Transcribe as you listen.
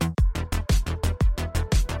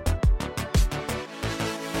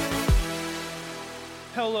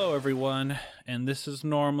Hello, everyone, and this is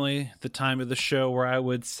normally the time of the show where I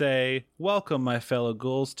would say, welcome, my fellow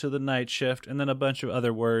ghouls, to the night shift, and then a bunch of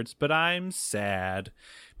other words, but I'm sad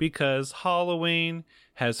because Halloween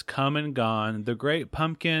has come and gone. The great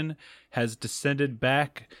pumpkin has descended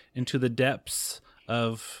back into the depths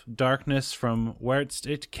of darkness from where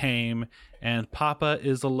it came, and Papa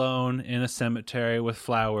is alone in a cemetery with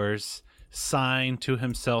flowers, sighing to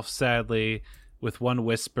himself sadly with one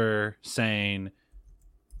whisper saying,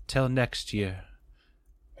 "Till next year."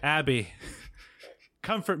 Abby,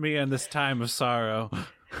 comfort me in this time of sorrow.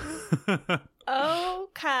 Oh,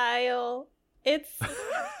 Kyle, it's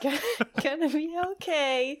gonna be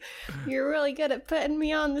okay. You're really good at putting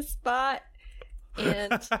me on the spot,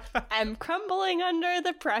 and I'm crumbling under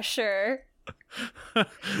the pressure.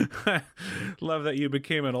 Love that you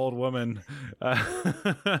became an old woman.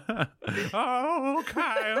 Oh,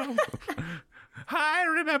 Kyle. I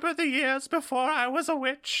remember the years before I was a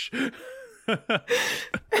witch.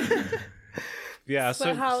 Yeah,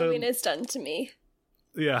 so Halloween is done to me.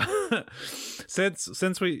 Yeah.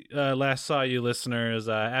 Since we last saw you, listeners,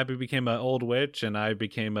 Abby became an old witch, and I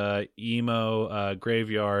became a emo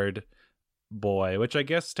graveyard boy, which I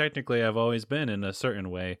guess technically I've always been in a certain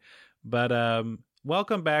way. But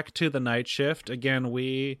welcome back to the night shift. Again,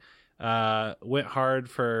 we went hard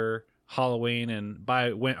for Halloween, and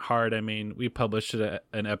by went hard I mean we published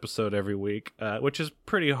an episode every week, which is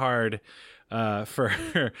pretty hard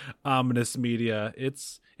for ominous media.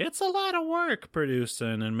 It's a lot of work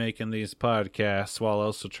producing and making these podcasts while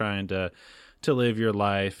also trying to live your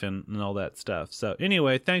life and all that stuff. So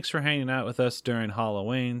anyway, thanks for hanging out with us during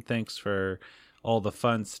Halloween. Thanks for all the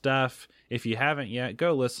fun stuff. If you haven't yet,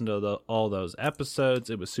 go listen to all those episodes.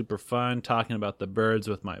 It was super fun talking about the birds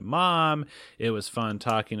with my mom. It was fun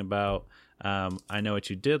talking about I Know What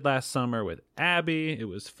You Did Last Summer with Abby. It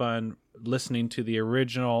was fun listening to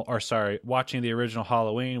watching the original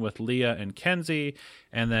Halloween with Leah and Kenzie,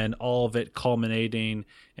 and then all of it culminating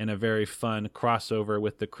in a very fun crossover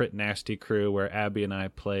with the Crit Nasty crew where Abby and I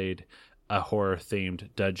played a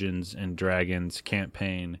horror-themed Dungeons and Dragons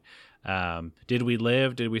campaign. Did we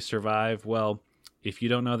live? Did we survive? Well, if you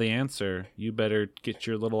don't know the answer, you better get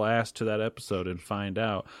your little ass to that episode and find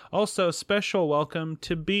out. Also, special welcome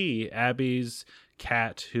to Bee, Abby's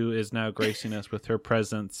cat, who is now gracing us with her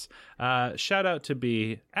presence. Shout out to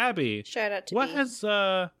Bee. Abby, shout out to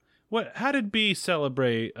Bee. How did Bee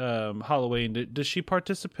celebrate Halloween? Does she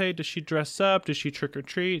participate? Does she dress up? Does she trick or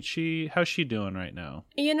treat? How's she doing right now?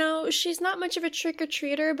 You know, she's not much of a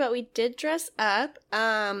trick-or-treater, but we did dress up.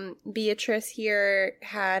 Beatrice here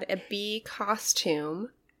had a bee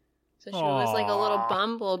costume. So she was like a little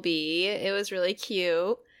bumblebee. It was really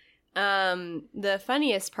cute. The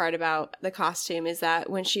funniest part about the costume is that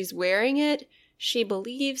when she's wearing it, she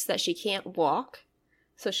believes that she can't walk.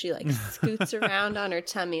 So she like scoots around on her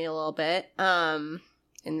tummy a little bit. And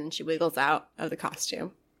then she wiggles out of the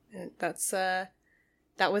costume. And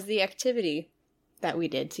that was the activity that we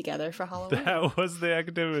did together for Halloween. That was the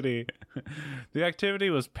activity. The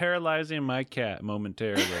activity was paralyzing my cat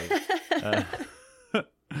momentarily.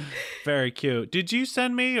 Very cute. Did you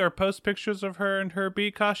send me or post pictures of her in her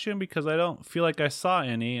bee costume? Because I don't feel like I saw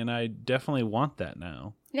any, and I definitely want that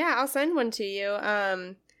now. Yeah, I'll send one to you.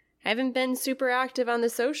 I haven't been super active on the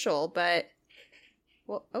social, but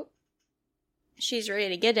she's ready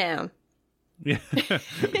to get down. Yeah.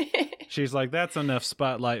 She's like, that's enough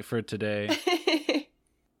spotlight for today.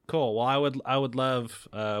 Cool. Well, I would love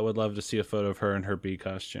to see a photo of her in her bee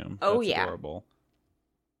costume. Oh, that's adorable.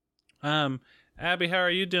 Abby, how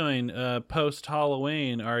are you doing post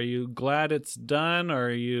Halloween? Are you glad it's done? Or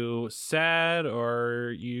are you sad? Or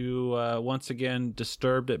are you once again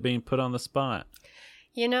disturbed at being put on the spot?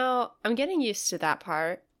 You know, I'm getting used to that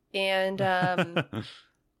part. And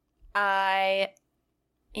I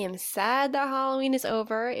am sad that Halloween is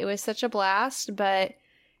over. It was such a blast, but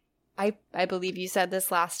I believe you said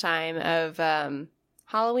this last time of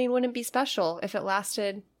Halloween wouldn't be special if it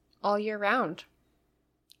lasted all year round.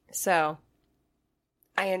 So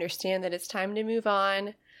I understand that it's time to move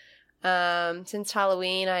on. Since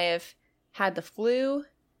Halloween, I have had the flu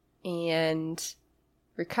and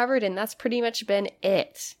recovered, and that's pretty much been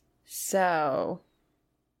it. So,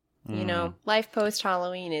 you know, life post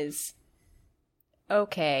Halloween is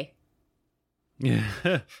okay. Yeah.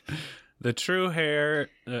 The true horror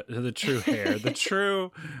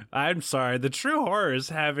is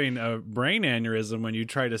having a brain aneurysm when you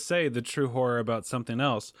try to say the true horror about something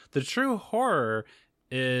else. The true horror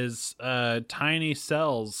is tiny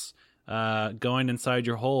cells going inside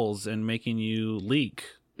your holes and making you leak,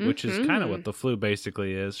 which is kind of what the flu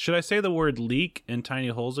basically is. Should I say the word leak in tiny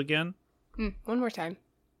holes again? One more time.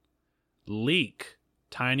 leak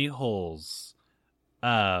tiny holes.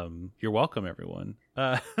 You're welcome, everyone.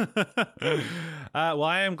 Well,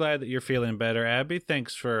 I am glad that you're feeling better, Abby.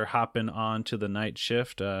 Thanks for hopping on to the night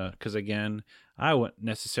shift. Because again, I wouldn't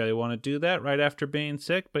necessarily want to do that right after being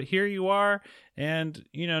sick, but here you are. And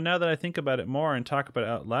now that I think about it more and talk about it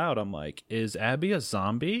out loud, I'm like, is Abby a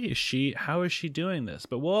zombie? How is she doing this?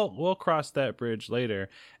 But we'll cross that bridge later.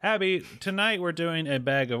 Abby, tonight we're doing a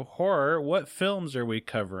bag of horror. What films are we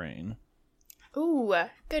covering? Ooh,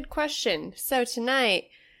 good question. So tonight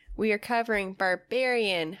we are covering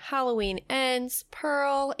Barbarian, Halloween Ends,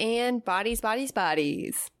 Pearl, and Bodies, Bodies,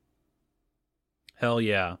 Bodies. Hell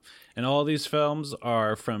yeah. And all these films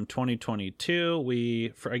are from 2022.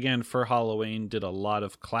 We, for Halloween, did a lot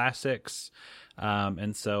of classics.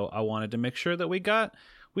 And so I wanted to make sure that we got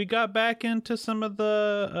back into some of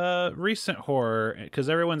the recent horror, because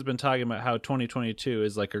everyone's been talking about how 2022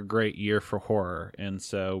 is like a great year for horror. And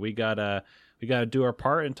so we gotta do our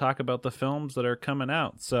part and talk about the films that are coming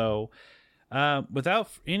out. So without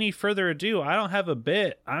any further ado, I don't have a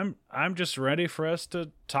bit. I'm just ready for us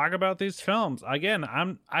to talk about these films. Again,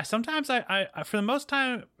 sometimes for the most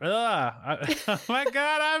time, oh my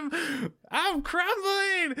God, I'm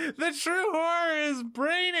crumbling. The true horror is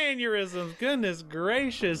brain aneurysms. Goodness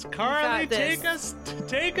gracious, Carly, take us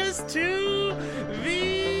to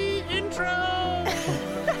the intro.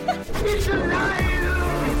 It's alive.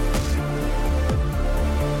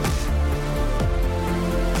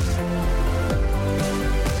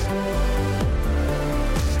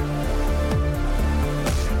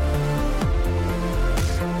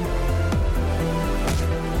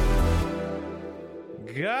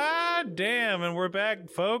 God damn, and we're back,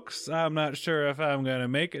 folks. I'm not sure if I'm gonna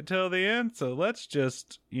make it till the end, so let's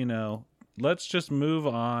just move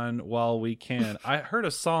on while we can. I heard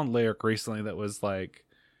a song lyric recently that was like,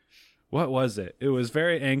 what was it? It was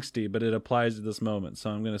very angsty, but it applies to this moment,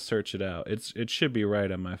 so I'm gonna search it out. It should be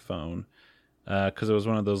right on my phone, because it was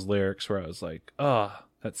one of those lyrics where I was like, oh,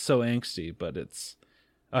 that's so angsty, but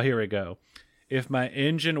here we go. If my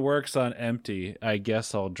engine works on empty, I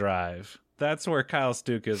guess I'll drive. That's where Kyle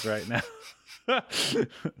Stuke is right now.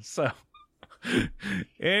 So,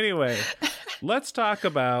 anyway, let's talk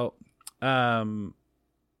about. Actually,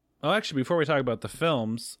 before we talk about the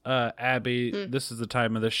films, Abby, this is the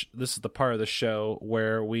time of this is the part of the show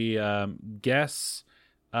where we guess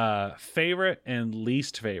favorite and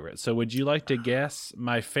least favorite. So, would you like to guess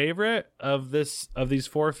my favorite of these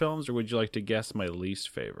four films, or would you like to guess my least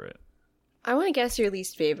favorite? I want to guess your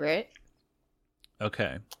least favorite.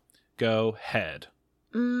 Okay. Go ahead.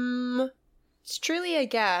 It's truly a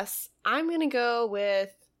guess. I'm going to go with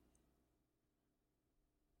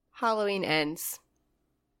Halloween Ends.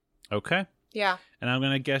 Okay. Yeah. And I'm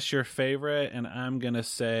going to guess your favorite, and I'm going to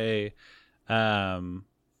say I'm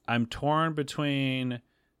torn between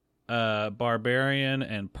Barbarian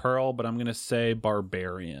and Pearl, but I'm going to say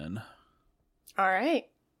Barbarian. All right.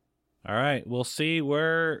 We'll see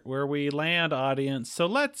where we land, audience. So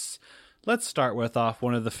let's start with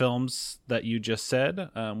one of the films that you just said,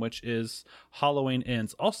 which is Halloween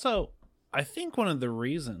Ends. Also, I think one of the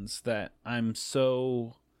reasons that I'm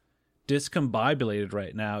so discombobulated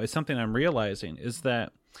right now is something I'm realizing is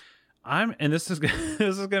that and this is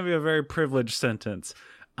going to be a very privileged sentence.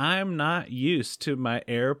 I'm not used to my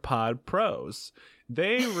AirPod Pros.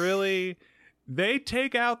 They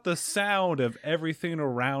take out the sound of everything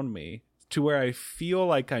around me to where I feel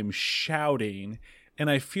like I'm shouting. And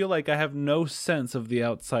I feel like I have no sense of the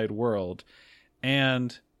outside world.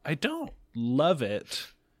 And I don't love it.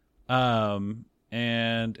 And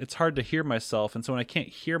it's hard to hear myself. And so when I can't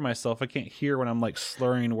hear myself, I can't hear when I'm like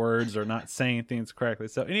slurring words or not saying things correctly.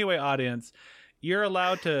 So anyway, audience, you're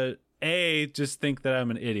allowed to just think that I'm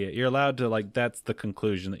an idiot. You're allowed to that's the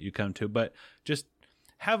conclusion that you come to. But just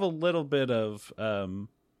have a little bit of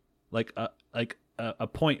a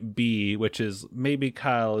point B, which is maybe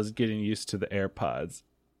Kyle is getting used to the AirPods.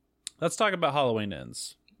 Let's talk about Halloween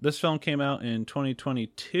Ends. This film came out in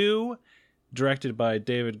 2022, directed by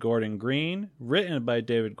David Gordon Green, written by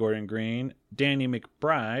David Gordon Green, Danny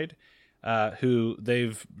McBride, who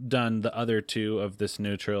they've done the other two of this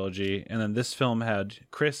new trilogy. And then this film had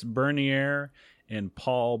Chris Bernier and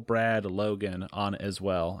Paul Brad Logan on as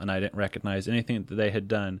well. And I didn't recognize anything that they had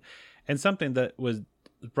done. And something that was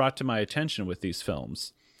brought to my attention with these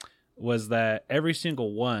films was that every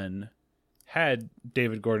single one had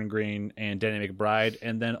David Gordon Green and Danny McBride,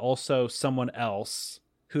 and then also someone else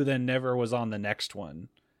who then never was on the next one,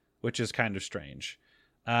 which is kind of strange.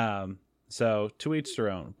 So to each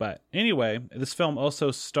their own. But anyway, this film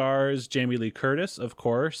also stars Jamie Lee Curtis, of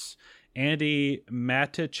course, Andy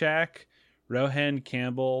Matichak, Rohan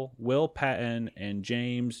Campbell, Will Patton, and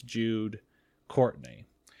James Jude Courtney.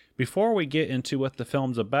 Before we get into what the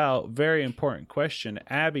film's about, very important question.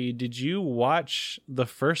 Abby, did you watch the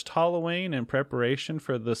first Halloween in preparation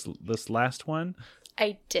for this last one?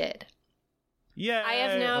 I did. Yeah. I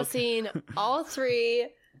have now seen all 3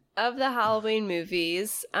 of the Halloween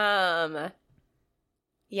movies.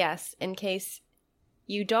 Yes, in case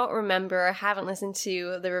you don't remember, haven't listened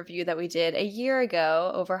to the review that we did a year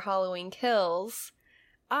ago over Halloween Kills,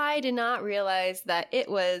 I did not realize that it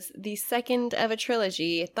was the second of a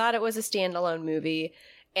trilogy, thought it was a standalone movie,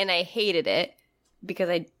 and I hated it because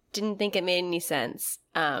I didn't think it made any sense.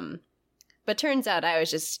 But turns out I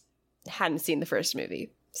hadn't seen the first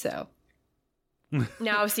movie, so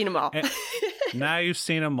now I've seen them all. Now you've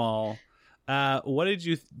seen them all. What did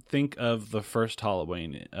you think of the first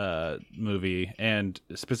Halloween movie, and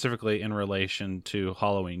specifically in relation to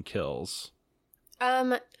Halloween Kills?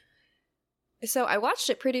 So I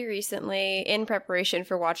watched it pretty recently in preparation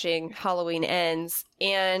for watching Halloween Ends,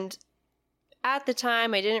 and at the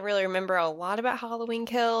time I didn't really remember a lot about Halloween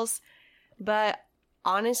Kills, but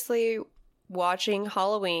honestly, watching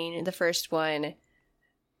Halloween, the first one,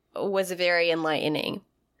 was very enlightening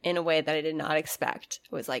in a way that I did not expect.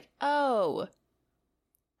 It was like, oh,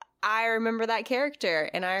 I remember that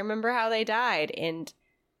character, and I remember how they died, and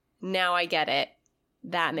now I get it.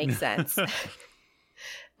 That makes sense.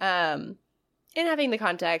 And having the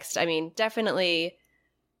context, I mean, definitely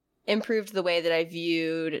improved the way that I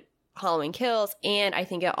viewed Halloween Kills, and I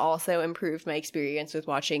think it also improved my experience with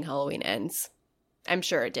watching Halloween Ends. I'm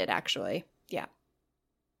sure it did, actually. Yeah.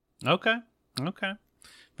 Okay.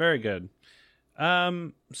 Very good.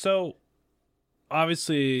 So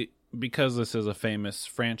obviously, because this is a famous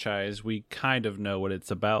franchise, we kind of know what it's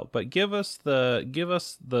about, but give us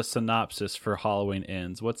the synopsis for Halloween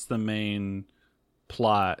Ends. What's the main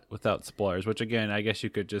plot without spoilers? Which, again, I guess you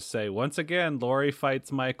could just say, once again, Laurie fights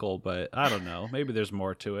Michael, but I don't know. Maybe there's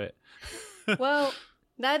more to it. Well,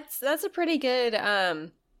 that's a pretty good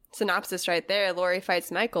synopsis right there. Laurie fights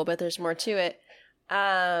Michael, but there's more to it.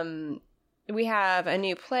 We have a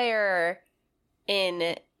new player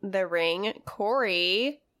in the ring,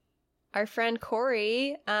 Corey. Our friend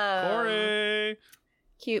Corey. Corey!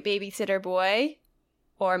 Cute babysitter boy.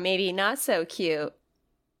 Or maybe not so cute.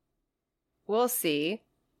 We'll see.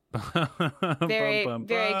 Very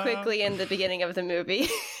quickly in the beginning of the movie.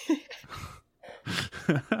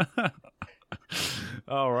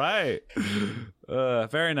 All right.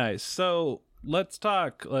 Very nice. So let's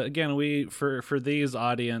talk again. We for these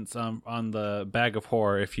audience on the Bag of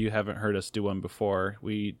Horror. If you haven't heard us do one before,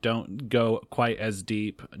 we don't go quite as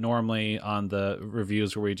deep normally on the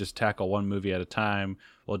reviews where we just tackle one movie at a time.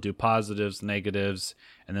 We'll do positives, negatives,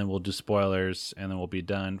 and then we'll do spoilers, and then we'll be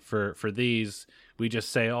done. For these, we just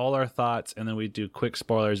say all our thoughts, and then we do quick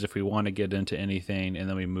spoilers if we want to get into anything, and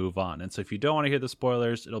then we move on. And so if you don't want to hear the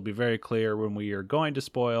spoilers, it'll be very clear when we are going to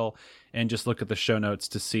spoil, and just look at the show notes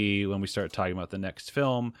to see when we start talking about the next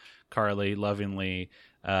film. Carly lovingly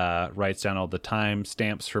writes down all the time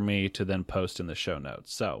stamps for me to then post in the show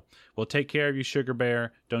notes. So we'll take care of you, Sugar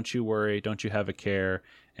Bear. Don't you worry. Don't you have a care.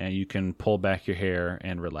 And you can pull back your hair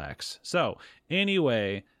and relax. So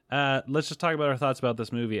anyway, let's just talk about our thoughts about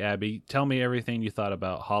this movie, Abby. Tell me everything you thought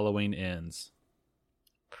about Halloween Ends.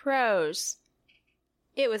 Pros.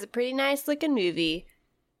 It was a pretty nice looking movie.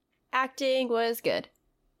 Acting was good.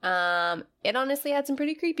 It honestly had some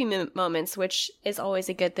pretty creepy moments, which is always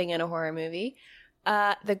a good thing in a horror movie.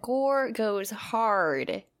 The gore goes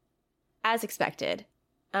hard, as expected.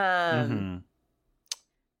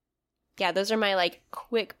 Yeah, those are my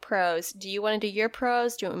quick pros. Do you want to do your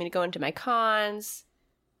pros? Do you want me to go into my cons?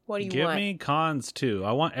 What do you want? Give me cons too.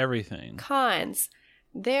 I want everything. Cons.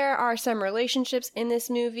 There are some relationships in this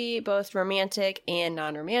movie, both romantic and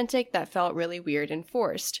non-romantic, that felt really weird and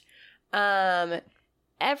forced. This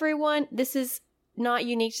is not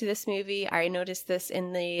unique to this movie. I noticed this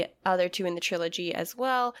in the other two in the trilogy as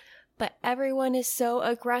well, but everyone is so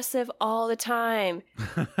aggressive all the time.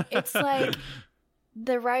 It's like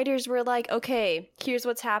the writers were like, okay, here's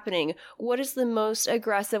what's happening. What is the most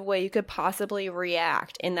aggressive way you could possibly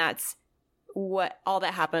react? And that's all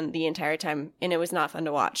that happened the entire time, and it was not fun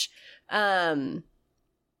to watch. Yeah,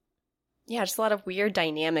 just a lot of weird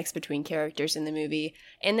dynamics between characters in the movie.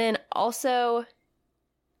 And then also,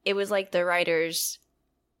 it was like the writers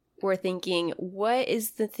were thinking, what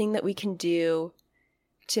is the thing that we can do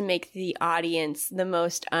to make the audience the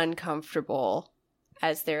most uncomfortable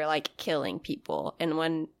as they're killing people? And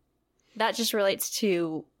when that just relates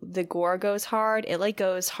to the gore goes hard, it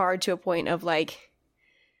goes hard to a point of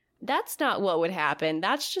that's not what would happen.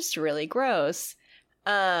 That's just really gross.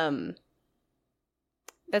 And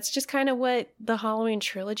That's just kind of what the Halloween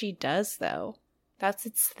trilogy does, though. That's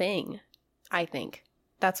its thing, I think.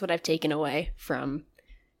 That's what I've taken away from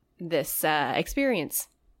this experience.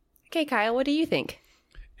 Okay, Kyle, what do you think?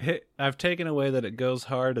 I've taken away that it goes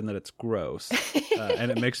hard and that it's gross, and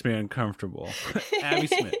it makes me uncomfortable. Abby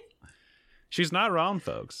Smith. She's not wrong,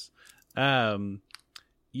 folks.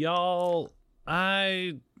 Y'all,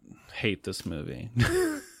 I hate this movie.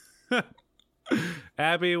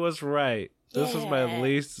 Abby was right. This is my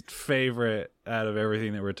least favorite out of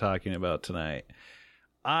everything that we're talking about tonight.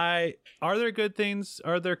 Are there good things?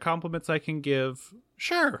 Are there compliments I can give?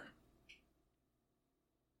 Sure.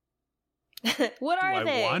 What are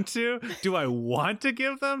they? Do I want to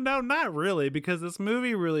give them? No, not really, because this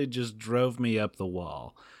movie really just drove me up the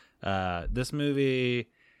wall. This movie,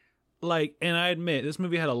 and I admit, this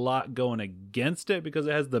movie had a lot going against it because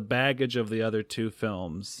it has the baggage of the other two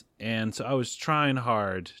films. And so I was trying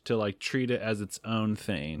hard to treat it as its own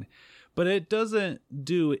thing. But it doesn't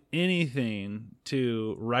do anything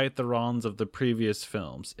to right the wrongs of the previous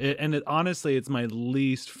films. Honestly, it's my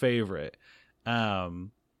least favorite.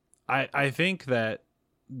 I think that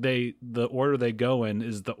the order they go in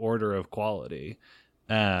is the order of quality.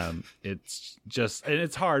 It's just, and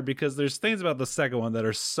it's hard because there's things about the second one that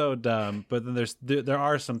are so dumb, but then there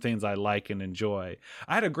are some things I like and enjoy.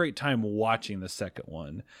 I had a great time watching the second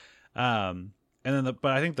one. But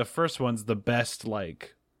I think the first one's the best,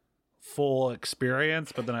 full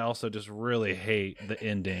experience, but then I also just really hate the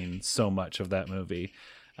ending so much of that movie.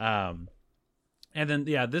 And then,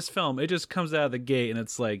 this film, it just comes out of the gate and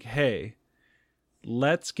it's like, hey,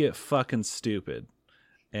 let's get fucking stupid.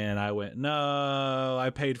 And I went, no, I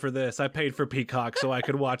paid for this. I paid for Peacock so I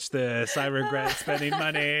could watch this. I regret spending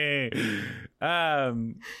money.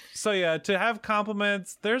 To have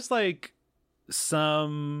compliments, there's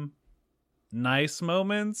some nice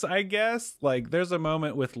moments, I guess. There's a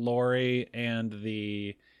moment with Laurie and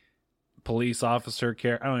the police officer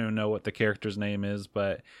I don't even know what the character's name is,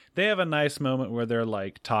 but they have a nice moment where they're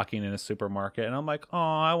talking in a supermarket, and I'm like, oh,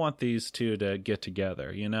 I want these two to get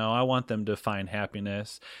together, I want them to find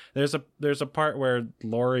happiness. There's a part where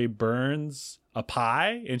Laurie burns a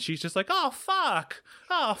pie and she's just like, oh fuck,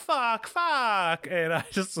 and I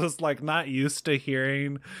just was not used to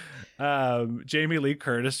hearing Jamie Lee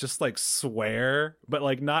Curtis just swear,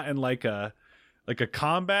 but not in a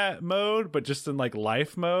combat mode, but just in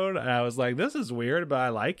life mode. And I was like, this is weird, but I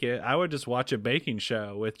like it. I would just watch a baking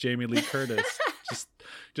show with Jamie Lee Curtis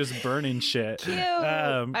just burning shit. Cute.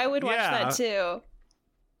 I would watch that too.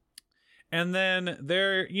 And then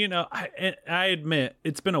I admit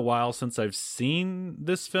it's been a while since I've seen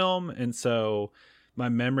this film, and so my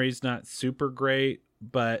memory's not super great,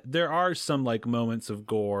 but there are some moments of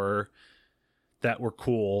gore that were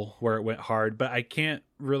cool where it went hard, but I can't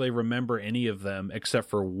really remember any of them except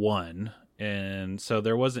for one. And so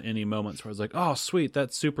there wasn't any moments where I was like, oh sweet,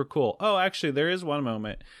 that's super cool. Oh, actually there is one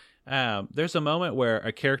moment. There's a moment where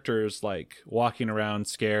a character is walking around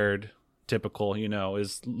scared, typical,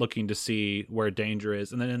 is looking to see where danger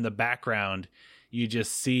is. And then in the background, you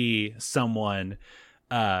just see someone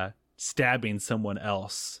stabbing someone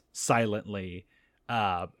else silently.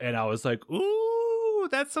 And I was like, ooh,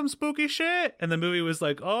 that's some spooky shit. And the movie was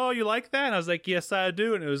like, oh, you like that? And I was like, yes, I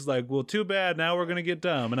do. And it was like, well, too bad. Now we're going to get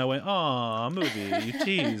dumb. And I went, aw, movie, you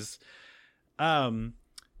tease.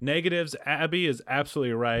 Negatives, Abby is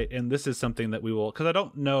absolutely right. And this is something that we will, because I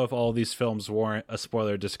don't know if all these films warrant a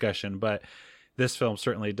spoiler discussion, but this film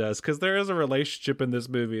certainly does. Because there is a relationship in this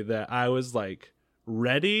movie that I was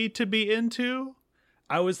ready to be into.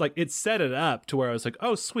 I was it set it up to where I was like,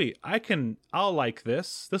 oh, sweet, I'll like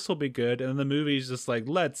this. This will be good. And the movie's just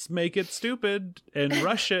let's make it stupid and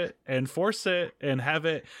rush it and force it and have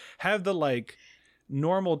the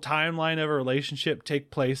normal timeline of a relationship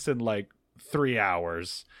take place in 3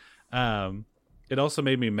 hours. It also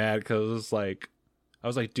made me mad because I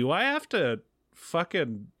was like, do I have to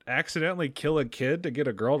fucking accidentally kill a kid to get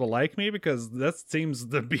a girl to like me? Because that seems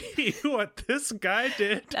to be what this guy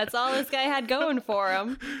did. That's all this guy had going for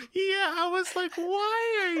him. Yeah, I was like,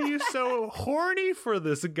 why are you so horny for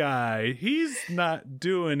this guy? He's not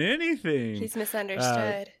doing anything. He's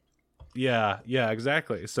misunderstood. Yeah,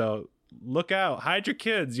 exactly. So look out, hide your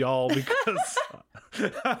kids, y'all, because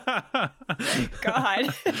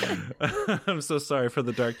God. I'm so sorry for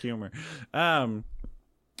the dark humor.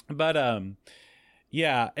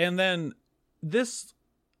 Yeah, and then this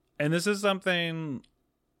is something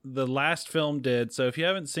the last film did. So if you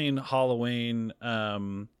haven't seen Halloween,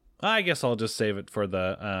 I guess I'll just save it for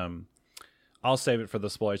the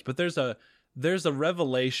spoilers. But there's a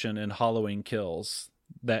revelation in Halloween Kills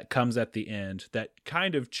that comes at the end that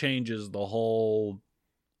kind of changes the whole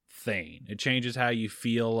thing. It changes how you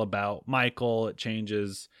feel about Michael. It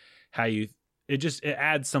changes how you, it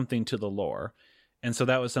adds something to the lore. And so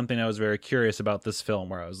that was something I was very curious about this film,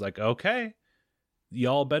 where I was like, okay,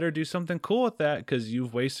 y'all better do something cool with that, because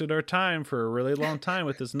you've wasted our time for a really long time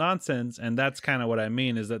with this nonsense. And that's kind of what I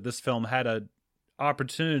mean, is that this film had a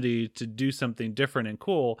opportunity to do something different and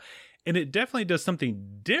cool. And it definitely does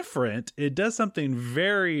something different. It does something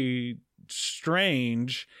very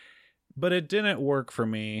strange, but it didn't work for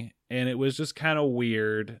me. And it was just kind of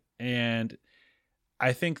weird. And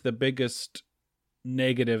I think the biggest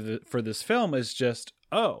negative for this film is just,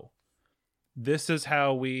 oh, this is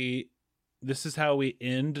how we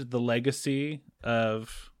end the legacy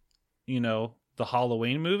of, the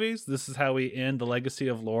Halloween movies. This is how we end the legacy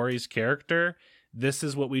of Laurie's character. This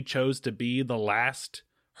is what we chose to be the last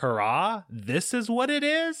hurrah. This is what it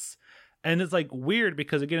is. And it's like weird,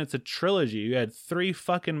 because again, it's a trilogy. You had 3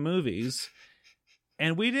 fucking movies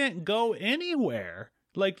and we didn't go anywhere.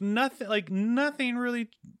 Nothing really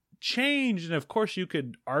changed. And of course you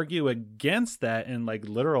could argue against that in like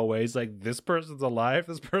literal ways, like this person's alive,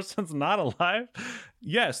 this person's not alive.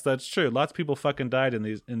 Yes, that's true. Lots of people fucking died in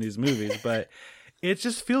these movies, but it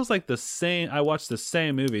just feels like the same. I watched the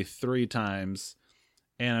same movie 3 times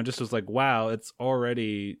and I just was like, wow, it's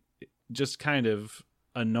already just kind of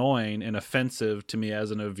annoying and offensive to me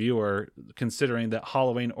as a viewer, considering that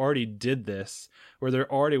Halloween already did this, where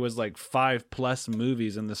there already was like 5+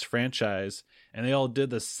 movies in this franchise and they all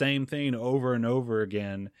did the same thing over and over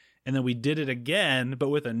again. And then we did it again, but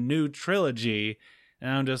with a new trilogy.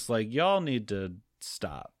 And I'm just like, y'all need to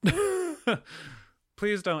stop.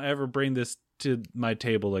 Please don't ever bring this to my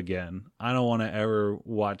table again. I don't want to ever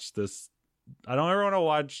watch this. I don't ever want to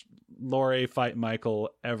watch Laurie fight Michael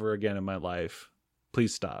ever again in my life.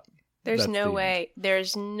 Please stop. There's no way they're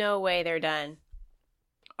done.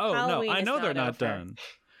 Oh, Halloween no, I know they're not over. done.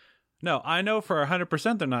 No, I know for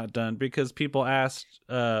 100% they're not done, because people asked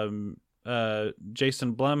Jason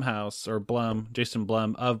Blumhouse, or Jason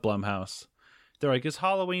Blum of Blumhouse. They're like, is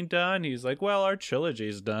Halloween done? He's like, well, our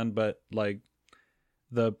trilogy's done, but like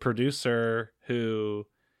the producer who,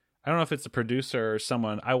 I don't know if it's a producer or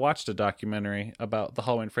someone. I watched a documentary about the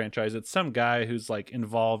Halloween franchise. It's some guy who's like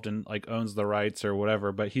involved and like owns the rights or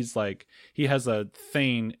whatever, but he's like, he has a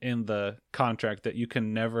thing in the contract that you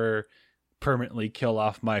can never permanently kill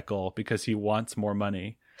off Michael because he wants more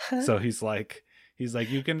money. So he's like,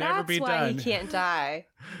 you can never be done. That's why he can't die.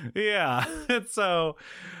 Yeah. And so,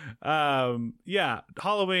 yeah,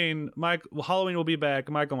 Halloween will be back.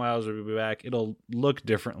 Michael Myers will be back. It'll look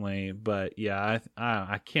differently, but yeah,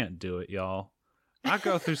 I can't do it, y'all. I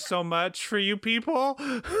go through so much for you people.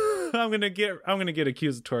 I'm gonna get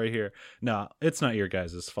accusatory here. No, it's not your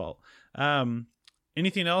guys' fault.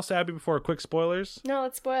 Anything else, Abby, before quick spoilers? No,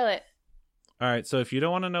 let's spoil it. All right. So if you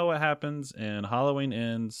don't want to know what happens and Halloween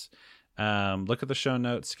ends, look at the show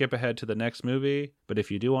notes, skip ahead to the next movie. But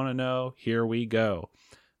if you do want to know, here we go.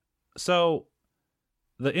 So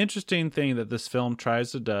the interesting thing that this film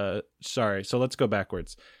tries to do, so let's go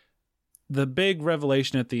backwards. The big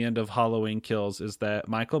revelation at the end of Halloween Kills is that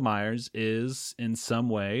Michael Myers is in some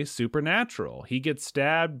way supernatural. He gets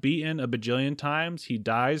stabbed, beaten a bajillion times. He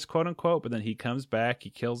dies, quote unquote, but then he comes back,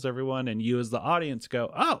 he kills everyone. And you as the audience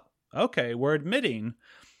go, oh, okay, we're admitting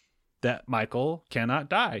that Michael cannot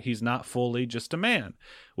die. He's not fully just a man,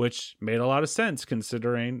 which made a lot of sense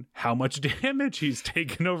considering how much damage he's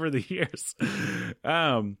taken over the years.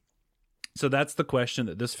 So that's the question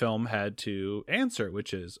that this film had to answer,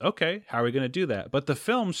 which is, okay, how are we going to do that? But the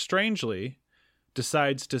film strangely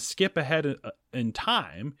decides to skip ahead in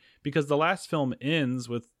time, because the last film ends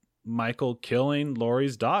with Michael killing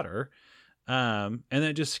Laurie's daughter. And then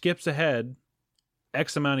it just skips ahead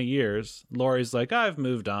X amount of years. Laurie's like, I've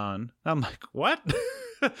moved on. I'm like, what?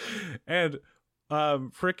 And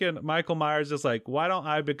freaking Michael Myers is like, why don't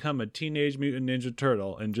I become a Teenage Mutant Ninja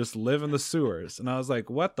Turtle and just live in the sewers? And I was like,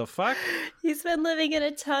 what the fuck? He's been living in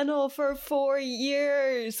a tunnel for 4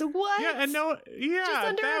 years. What? Yeah, and no, yeah, just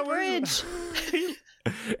under a bridge.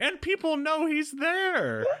 And people know he's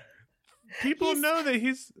there. People know that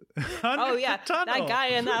he's under the tunnel. That guy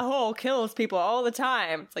in that hole kills people all the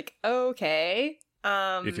time. It's like, okay.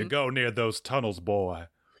 If you go near those tunnels, boy,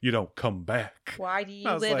 you don't come back. Why do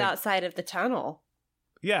you live outside of the tunnel?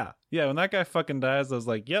 Yeah. When that guy fucking dies, I was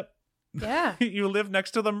like, yep. Yeah. You live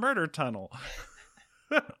next to the murder tunnel.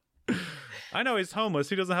 I know he's homeless.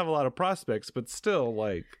 He doesn't have a lot of prospects, but still,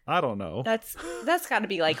 like, I don't know. That's got to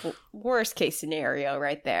be like worst case scenario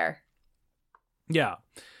right there. Yeah.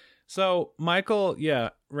 So Michael,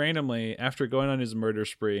 randomly, after going on his murder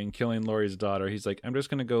spree and killing Laurie's daughter, he's like, I'm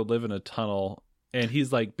just going to go live in a tunnel. And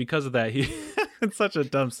he's like, because of that, It's such a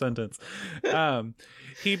dumb sentence.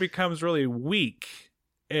 He becomes really weak,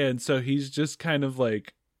 and so he's just kind of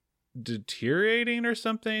like deteriorating or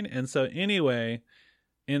something. And so anyway,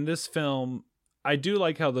 in this film, I do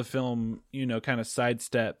like how the film, kind of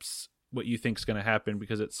sidesteps what you think is going to happen,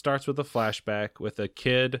 because it starts with a flashback with a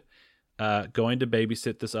kid going to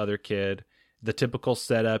babysit this other kid. The typical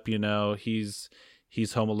setup, he's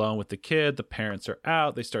home alone with the kid. The parents are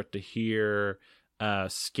out. They start to hear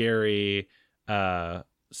scary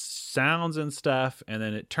sounds and stuff. And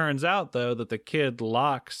then it turns out, though, that the kid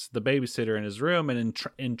locks the babysitter in his room. And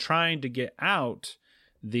in trying to get out,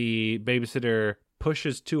 the babysitter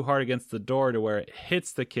pushes too hard against the door to where it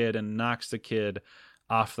hits the kid and knocks the kid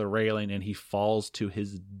off the railing, and he falls to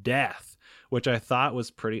his death, which I thought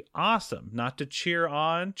was pretty awesome. Not to cheer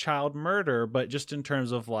on child murder, but just in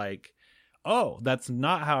terms of like, oh, that's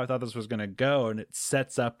not how I thought this was going to go. And it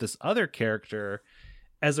sets up this other character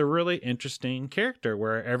as a really interesting character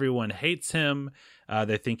where everyone hates him.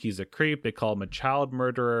 They think he's a creep. They call him a child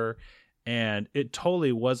murderer. And it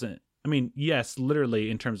totally wasn't. I mean, yes, literally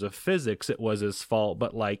in terms of physics, it was his fault,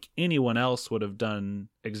 but like anyone else would have done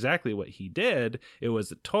exactly what he did. It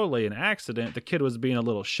was totally an accident. The kid was being a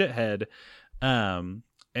little shithead.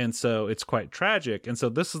 And so it's quite tragic. And so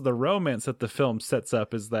this is the romance that the film sets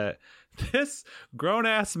up, is that this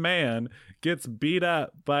grown-ass man gets beat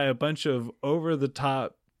up by a bunch of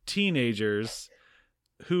over-the-top teenagers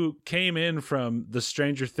who came in from the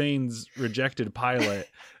Stranger Things rejected pilot.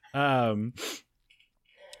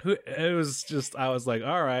 It was just, I was like,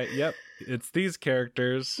 all right, yep, it's these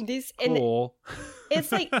characters. Cool.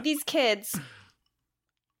 It's like these kids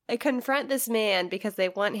confront this man because they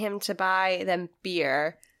want him to buy them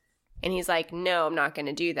beer. And he's like, no, I'm not going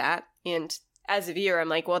to do that. And as a viewer, I'm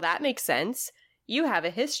like, well, that makes sense. You have a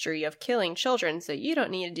history of killing children, so you don't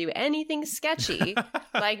need to do anything sketchy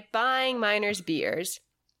like buying minors beers.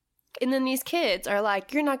 And then these kids are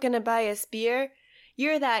like, you're not going to buy us beer?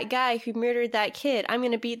 You're that guy who murdered that kid. I'm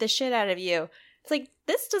going to beat the shit out of you. It's like,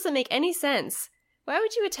 this doesn't make any sense. Why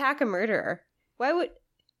would you attack a murderer?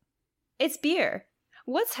 It's beer.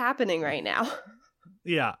 What's happening right now?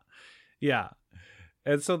 Yeah.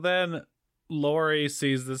 And so then Laurie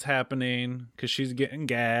sees this happening because she's getting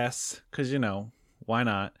gas, because, why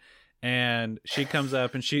not? And she comes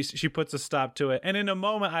up and she puts a stop to it. And in a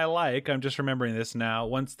moment I'm just remembering this now,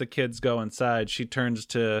 once the kids go inside, she turns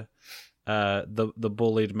to the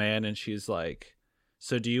bullied man and she's like,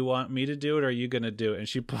 so do you want me to do it, or are you gonna do it? And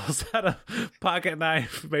she pulls out a pocket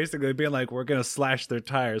knife, basically being like, we're gonna slash their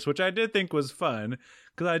tires, which I did think was fun,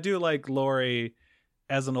 because I do like Laurie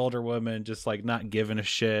as an older woman, just like not giving a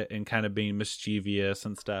shit and kind of being mischievous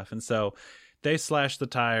and stuff. And so they slash the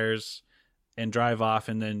tires and drive off,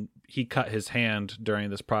 and then he cut his hand during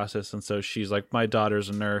this process. And so she's like, my daughter's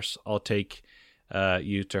a nurse, I'll take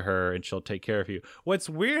you to her and she'll take care of you. What's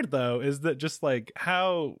weird though is that just like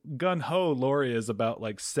how gung-ho Laurie is about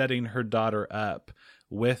like setting her daughter up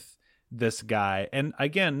with this guy. And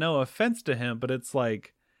again, no offense to him, but it's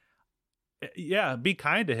like, yeah, be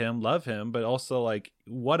kind to him, love him, but also like,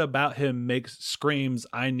 what about him screams,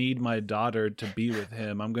 I need my daughter to be with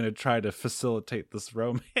him, I'm going to try to facilitate this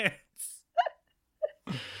romance.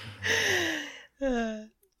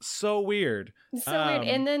 So weird.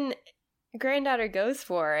 And then granddaughter goes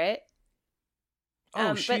for it.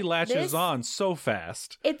 She latches on so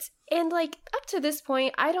fast. And like up to this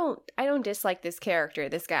point, I don't dislike this character,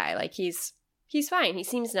 this guy. Like he's fine. He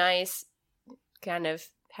seems nice. Kind of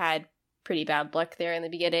had pretty bad luck there in the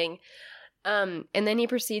beginning. And then he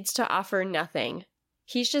proceeds to offer nothing.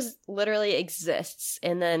 He's just literally exists.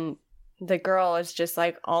 And then the girl is just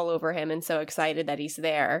like all over him and so excited that he's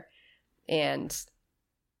there. And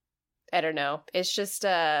I don't know. It's just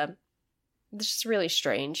really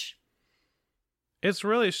strange. It's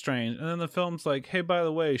really strange. And then the film's like, hey, by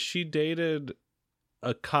the way, she dated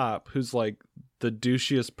a cop who's like the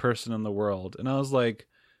douchiest person in the world. And I was like,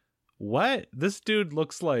 what? This dude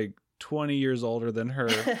looks like 20 years older than her.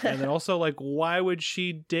 And then also like, why would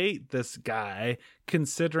she date this guy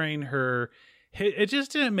considering her? It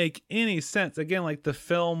just didn't make any sense. Again, like the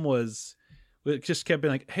film it just kept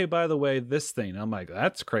being like, hey, by the way, this thing. I'm like,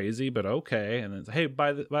 that's crazy, but okay. And then, hey,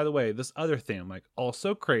 by the way, this other thing. I'm like,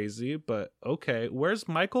 also crazy, but okay. Where's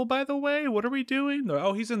Michael, by the way? What are we doing?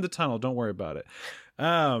 Oh, he's in the tunnel. Don't worry about it.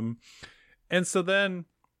 And so then,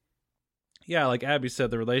 yeah, like Abby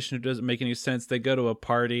said, the relationship doesn't make any sense. They go to a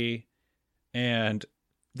party and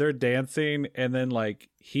they're dancing, and then like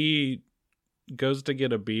he goes to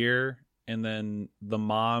get a beer, and then the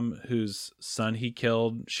mom whose son he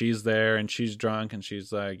killed, she's there and she's drunk and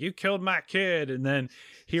she's like, you killed my kid. And then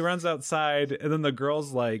he runs outside, and then the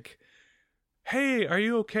girl's like, hey, are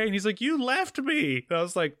you okay? And he's like, you left me. And I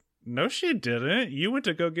was like, no, she didn't. You went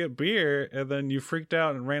to go get beer, and then you freaked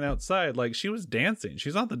out and ran outside. Like, she was dancing.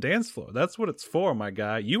 She's on the dance floor. That's what it's for, my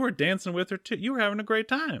guy. You were dancing with her, too. You were having a great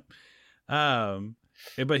time.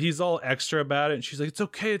 But he's all extra about it, and she's like, it's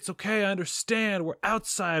okay, I understand. We're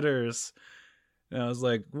outsiders. And I was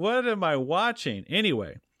like, what am I watching?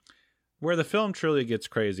 Anyway, where the film truly gets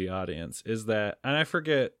crazy, audience, is that, and I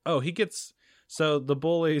forget, so the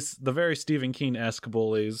bullies, the very Stephen King-esque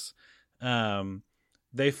bullies,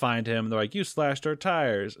 they find him. They're like, you slashed our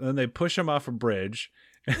tires. And then they push him off a bridge.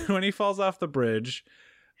 And when he falls off the bridge,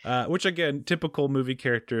 which again, typical movie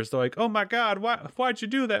characters, they're like, oh my God, why'd you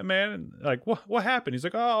do that, man? And like, what happened? He's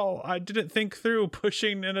like, oh, I didn't think through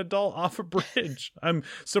pushing an adult off a bridge. I'm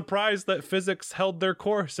surprised that physics held their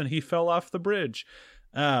course and he fell off the bridge.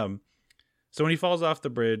 So when he falls off the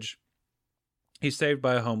bridge, he's saved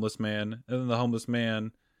by a homeless man. And then the homeless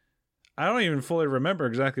man, I don't even fully remember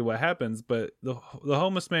exactly what happens, but the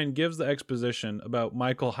homeless man gives the exposition about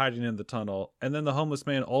Michael hiding in the tunnel. And then the homeless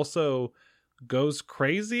man also goes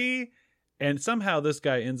crazy. And somehow this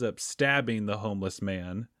guy ends up stabbing the homeless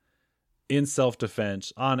man in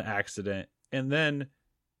self-defense on accident. And then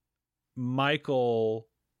Michael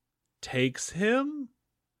takes him.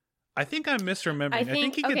 I think I'm misremembering. I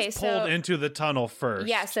think he gets pulled into the tunnel first.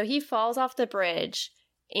 Yeah, so he falls off the bridge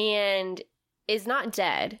and is not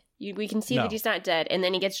dead. We can see that he's not dead. And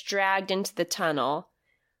then he gets dragged into the tunnel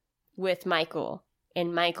with Michael.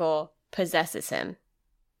 And Michael possesses him.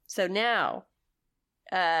 So now,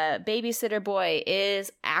 Babysitter Boy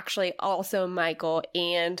is actually also Michael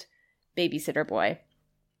and Babysitter Boy.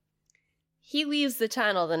 He leaves the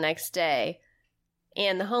tunnel the next day.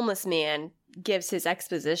 And the homeless man gives his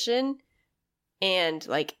exposition. And,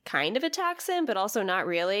 like, kind of attacks him, but also not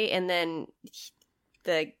really. And then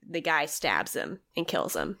the guy stabs him and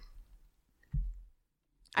kills him.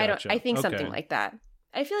 Gotcha. I think something like that.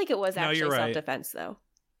 I feel like it was actually self-defense, though.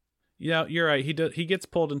 Yeah, you're right. He gets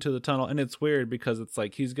pulled into the tunnel, and it's weird because it's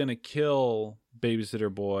like he's gonna kill Babysitter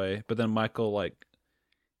Boy, but then Michael like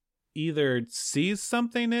either sees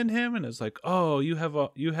something in him and is like, "Oh, you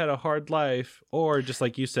had a hard life," or just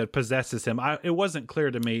like you said, possesses him. It wasn't clear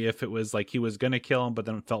to me if it was like he was gonna kill him, but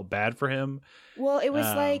then felt bad for him. Well, it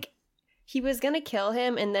was like he was gonna kill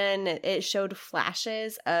him, and then it showed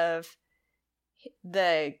flashes of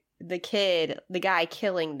the kid, the guy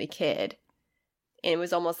killing the kid. And it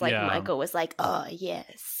was almost like Michael was like, oh,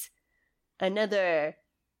 yes, another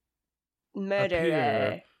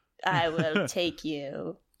murderer. I will take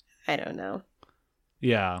you. I don't know.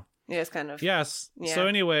 Yeah. It was kind of... Yes. Yeah. So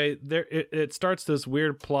anyway, it starts this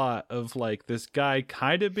weird plot of like this guy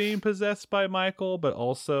kind of being possessed by Michael, but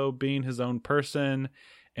also being his own person.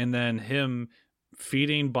 And then him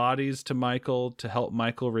feeding bodies to Michael to help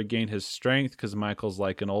Michael regain his strength, because Michael's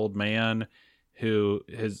like an old man who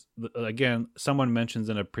is, again, someone mentions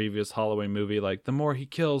in a previous Halloween movie, like the more he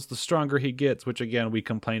kills, the stronger he gets, which again, we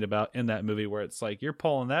complained about in that movie where it's like, you're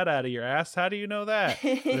pulling that out of your ass. How do you know that?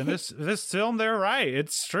 But in this film, they're right.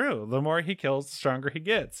 It's true. The more he kills, the stronger he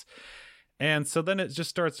gets. And so then it just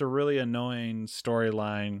starts a really annoying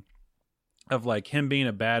storyline of like him being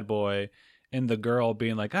a bad boy and the girl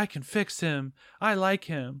being like, I can fix him. I like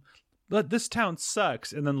him. But this town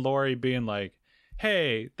sucks. And then Laurie being like,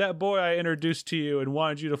 hey, that boy I introduced to you and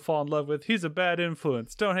wanted you to fall in love with, he's a bad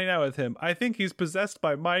influence. Don't hang out with him. I think he's possessed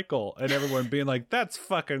by Michael. And everyone being like, that's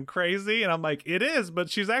fucking crazy. And I'm like, it is,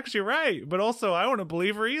 but she's actually right. But also, I don't want to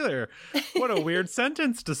believe her either. What a weird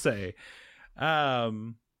sentence to say.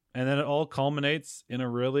 And then it all culminates in a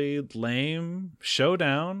really lame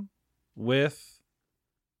showdown with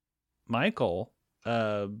Michael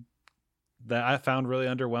that I found really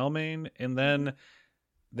underwhelming. And then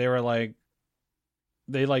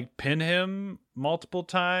they pin him multiple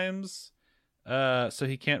times so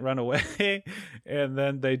he can't run away. And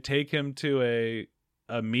then they take him to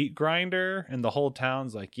a meat grinder, and the whole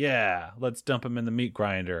town's like, yeah, let's dump him in the meat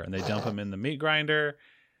grinder. And they dump him in the meat grinder,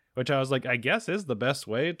 which I was like, I guess is the best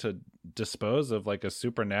way to dispose of like a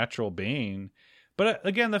supernatural being. But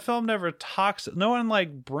again, the film never talks. No one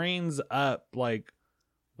like brings up like,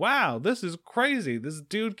 wow, this is crazy. This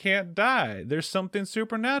dude can't die. There's something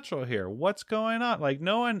supernatural here. What's going on? Like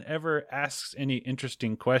no one ever asks any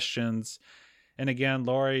interesting questions. And again,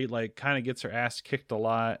 Laurie like kind of gets her ass kicked a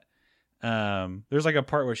lot. There's like a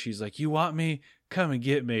part where she's like, you want me? Come and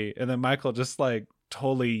get me. And then Michael just like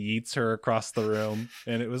totally yeets her across the room,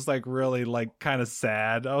 and it was like really like kind of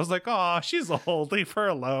sad. I was like, oh, she's old, leave her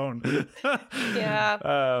alone.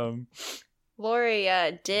 Yeah. Laurie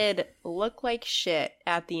did look like shit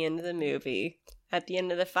at the end of the movie. At the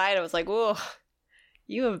end of the fight, I was like, whoa,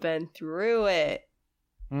 You have been through it.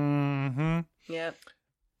 Mm-hmm. Yep.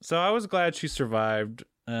 So I was glad she survived,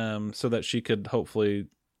 so that she could hopefully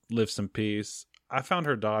live some peace. I found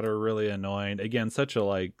her daughter really annoying. Again, such a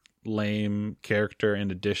like lame character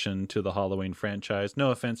in addition to the Halloween franchise.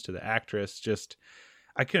 No offense to the actress, just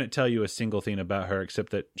I couldn't tell you a single thing about her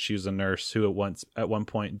except that she's a nurse who at one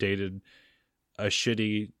point dated a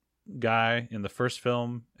shitty guy in the first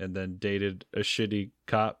film and then dated a shitty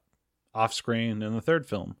cop off screen in the third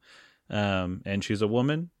film. And she's a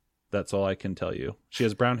woman. That's all I can tell you. She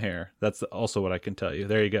has brown hair. That's also what I can tell you.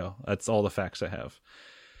 There you go. That's all the facts I have.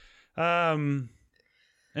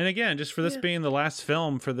 And again, just for this being the last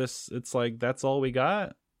film for this, it's like, that's all we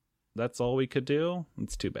got. That's all we could do.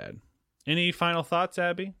 It's too bad. Any final thoughts,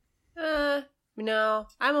 Abby? No,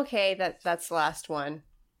 I'm okay that's the last one.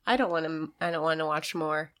 I don't want to watch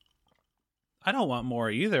more. I don't want more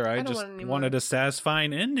either. I just wanted a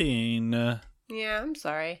satisfying ending. Yeah, I'm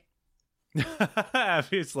sorry.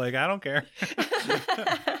 Abby's like, I don't care.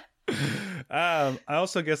 I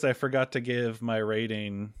also guess I forgot to give my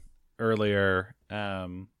rating earlier.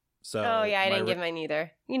 So oh yeah, I didn't give mine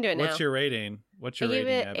either. You can do it now. What's your rating? What's your rating,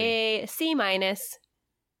 rating, Abby? a C-.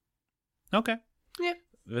 Okay. Yeah.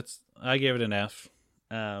 I gave it an F.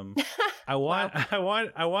 I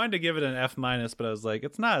wanted to give it an F-, but I was like,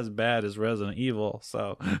 it's not as bad as Resident Evil,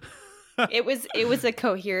 so it was a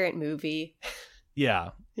coherent movie.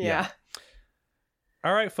 Yeah.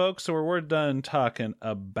 All right, folks, so we're done talking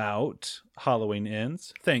about Halloween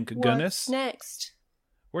Ends. Thank goodness. What's next?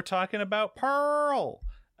 We're talking about Pearl.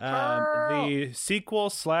 The sequel /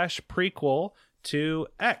 prequel to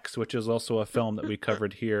X, which is also a film that we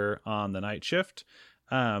covered here on The Night Shift.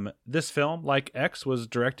 This film, like X, was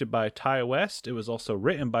directed by Ty West. It was also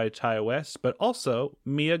written by Ty West, but also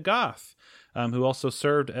Mia Goth, who also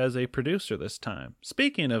served as a producer this time.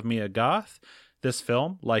 Speaking of Mia Goth, this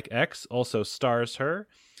film, like X, also stars her.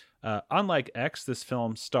 Unlike X, this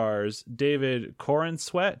film stars David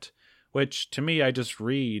Corenswet, which to me I just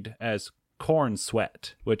read as Corn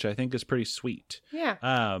Sweat, which I think is pretty sweet.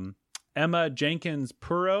 Yeah. Emma Jenkins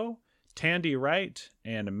Puro, Tandy Wright,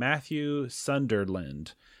 and Matthew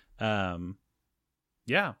Sunderland.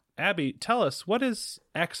 Yeah. Abby, tell us, what is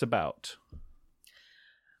X about?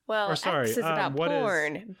 Well, X is about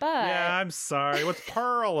porn, but... Yeah, I'm sorry. What's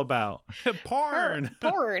Pearl about? Porn.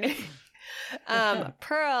 Porn.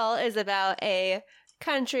 Pearl is about a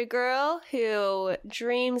country girl who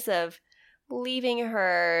dreams of leaving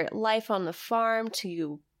her life on the farm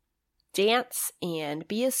to dance and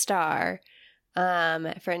be a star.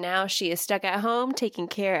 For now, she is stuck at home taking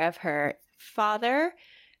care of her father,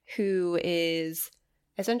 who is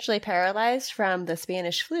essentially paralyzed from the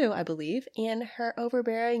Spanish flu, I believe, and her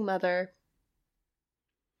overbearing mother.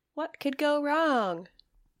 What could go wrong?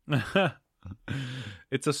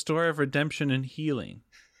 It's a story of redemption and healing.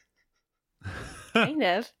 Kind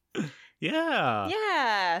of. Yeah.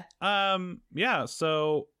 Yeah. Yeah,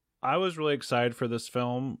 so I was really excited for this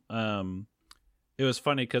film. It was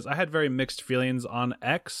funny because I had very mixed feelings on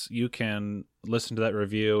X. You can listen to that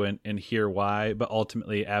review and hear why, but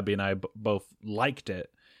ultimately Abby and I both liked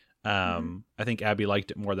it. I think Abby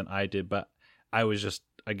liked it more than I did, but I was just,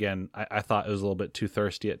 again, I thought it was a little bit too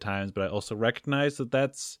thirsty at times, but I also recognized that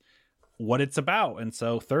that's what it's about. And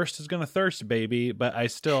so thirst is going to thirst, baby. But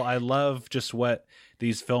I love just what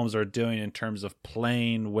these films are doing in terms of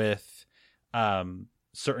playing with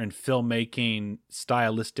certain filmmaking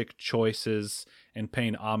stylistic choices and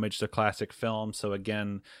paying homage to classic films. So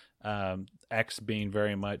again, X being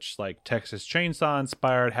very much like Texas Chainsaw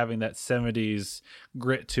inspired, having that 70s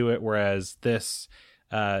grit to it, whereas this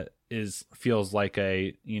feels like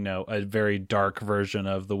a very dark version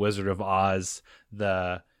of The Wizard of Oz,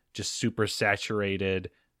 the just super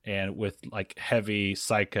saturated and with like heavy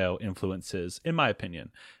psycho influences, in my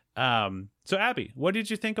opinion. So Abby, what did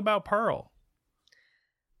you think about Pearl?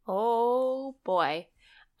 Oh boy.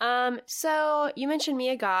 So you mentioned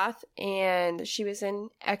Mia Goth, and she was in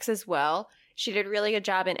X as well. She did a really good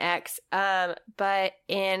job in X. But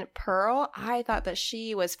in Pearl, I thought that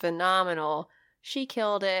she was phenomenal. She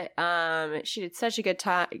killed it. She did such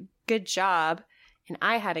a good job, and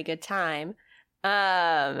I had a good time.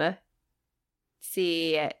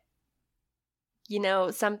 See,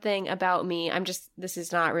 something about me. This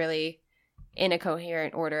is not really in a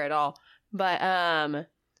coherent order at all, but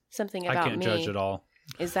something about me. I can't judge at all.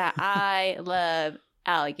 Is that I love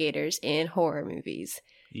alligators in horror movies.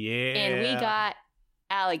 Yeah. And we got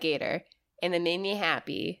alligator, and it made me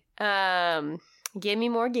happy. Give me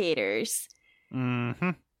more gators. Mm-hmm.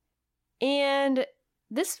 And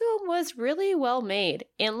this film was really well made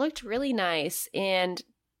and looked really nice and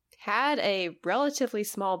had a relatively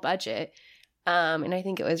small budget, and I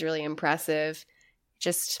think it was really impressive.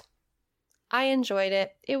 Just, I enjoyed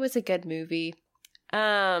it. It was a good movie.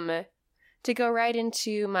 To go right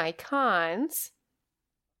into my cons.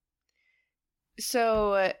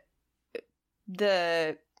 So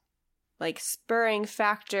the spurring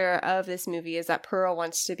factor of this movie is that Pearl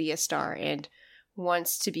wants to be a star and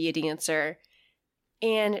wants to be a dancer.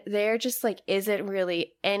 And there just isn't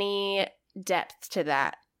really any depth to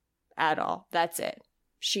that at all. That's it.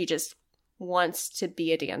 She just wants to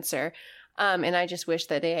be a dancer. And I just wish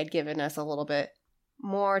that they had given us a little bit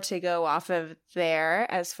more to go off of there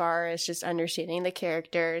as far as just understanding the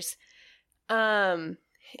characters. And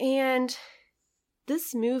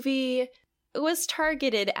this movie was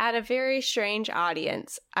targeted at a very strange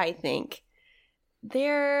audience, I think.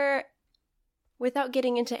 Without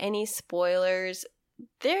getting into any spoilers,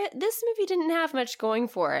 this movie didn't have much going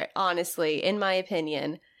for it, honestly, in my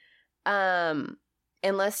opinion.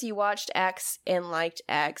 Unless you watched X and liked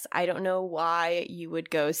X, I don't know why you would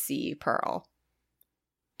go see Pearl.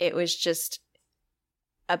 It was just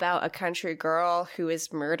about a country girl who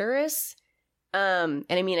is murderous. And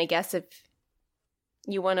I mean, I guess if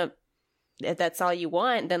that's all you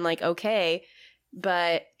want, then okay.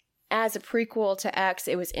 But as a prequel to X,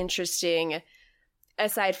 it was interesting.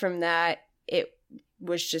 Aside from that, it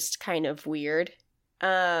was just kind of weird.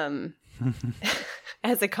 As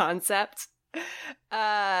a concept. Like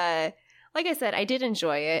I said, I did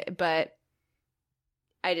enjoy it, but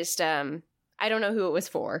I just, I don't know who it was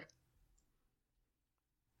for.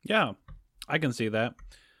 Yeah, I can see that.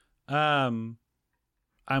 I'm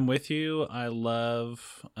with you. I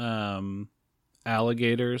love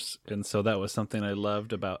alligators, and so that was something I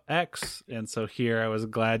loved about X. And so here I was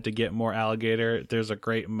glad to get more alligator. There's a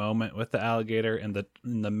great moment with the alligator in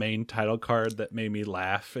the main title card that made me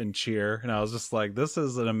laugh and cheer, and I was just like, this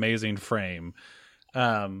is an amazing frame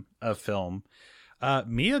of film.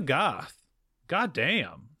 Mia Goth,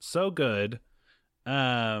 goddamn, so good.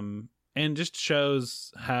 And just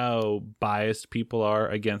shows how biased people are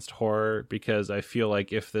against horror, because I feel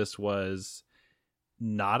like if this was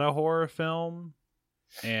not a horror film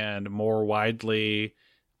and more widely,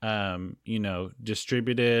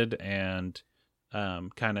 distributed and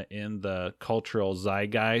kind of in the cultural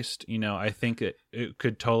zeitgeist, I think it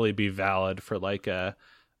could totally be valid for a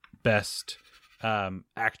best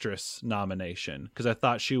actress nomination, because I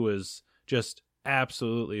thought she was just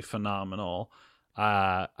absolutely phenomenal.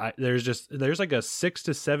 There's a 6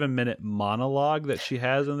 to 7 minute monologue that she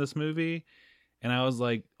has in this movie, and I was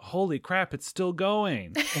like, holy crap, it's still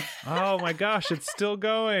going. Oh my gosh, it's still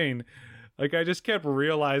going. I just kept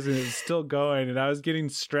realizing it's still going, and I was getting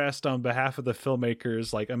stressed on behalf of the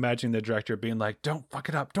filmmakers, imagining the director being like, don't fuck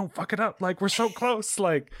it up, we're so close.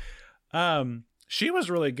 She was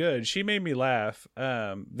really good. She made me laugh.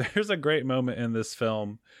 There's a great moment in this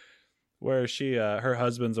film where her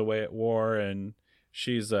husband's away at war, and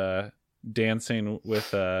she's dancing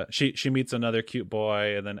with she meets another cute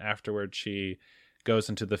boy, and then afterward she goes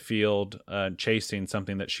into the field chasing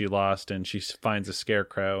something that she lost, and she finds a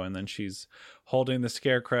scarecrow, and then she's holding the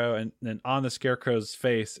scarecrow, and then on the scarecrow's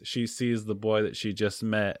face she sees the boy that she just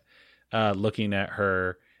met looking at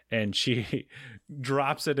her, and she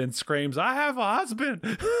drops it and screams, "I have a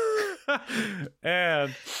husband!"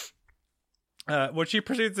 And what she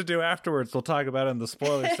proceeds to do afterwards, we'll talk about in the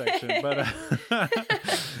spoiler section.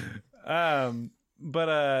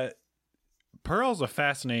 But Pearl's a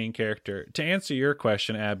fascinating character. To answer your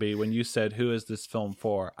question, Abby, when you said, who is this film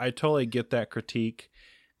for? I totally get that critique,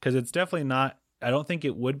 because it's definitely not, I don't think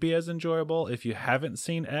it would be as enjoyable if you haven't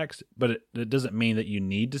seen X, but it doesn't mean that you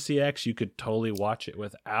need to see X. You could totally watch it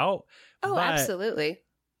without. Oh, but absolutely.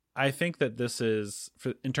 I think that this is,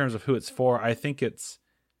 in terms of who it's for, I think it's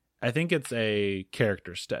a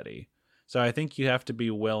character study. So I think you have to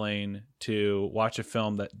be willing to watch a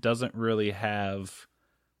film that doesn't really have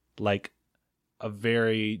a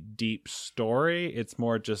very deep story. It's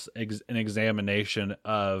more just an examination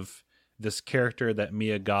of this character that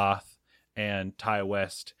Mia Goth and Ty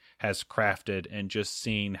West has crafted, and just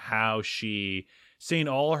seeing how seeing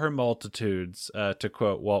all her multitudes, to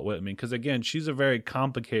quote Walt Whitman, because again, she's a very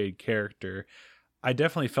complicated character. I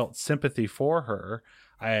definitely felt sympathy for her.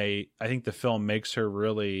 I think the film makes her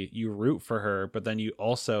really, you root for her, but then you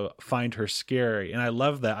also find her scary. And I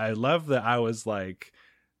love that. I love that I was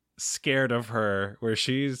scared of her, where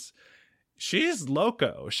she's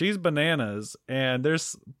loco, she's bananas. And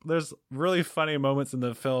there's really funny moments in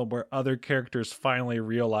the film where other characters finally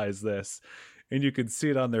realize this, and you can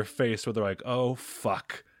see it on their face where they're like, oh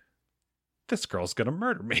fuck, this girl's gonna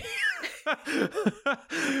murder me.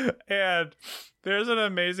 And There's an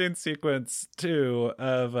amazing sequence too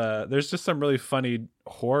of there's just some really funny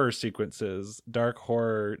horror sequences, dark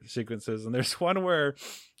horror sequences, and there's one where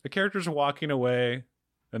the characters are walking away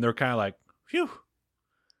and they're kind of like, phew.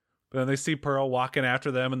 But then they see Pearl walking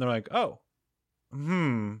after them and they're like, oh,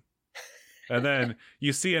 And then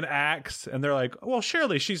you see an axe and they're like, well,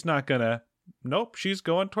 surely she's not gonna. Nope, she's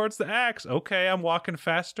going towards the axe. Okay, I'm walking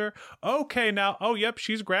faster. Okay, now, oh, yep,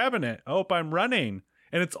 she's grabbing it. Oh, I'm running.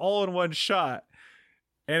 And it's all in one shot.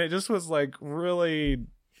 And it just was like really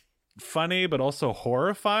funny, but also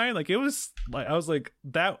horrifying. Like it was like, I was like,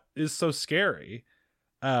 that is so scary.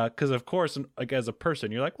 Because of course, like as a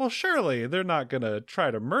person, you're like, well, surely they're not going to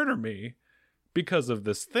try to murder me because of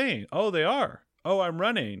this thing. Oh, they are. Oh, I'm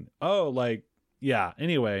running. Oh, like, yeah.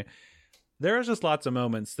 Anyway, there was just lots of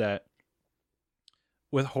moments that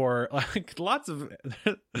with horror, like lots of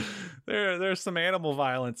there's some animal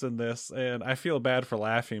violence in this, and I feel bad for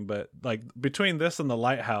laughing, but like between this and The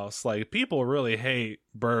Lighthouse, like people really hate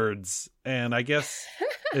birds, and I guess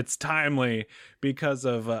it's timely because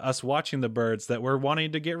of us watching the birds that we're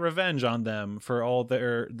wanting to get revenge on them for all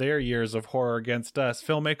their years of horror against us.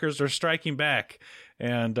 Filmmakers are striking back,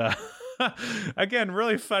 and again,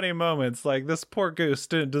 really funny moments. Like this poor goose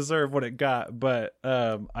didn't deserve what it got, but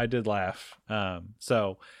I did laugh. But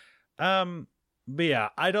yeah,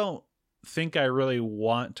 I don't think I really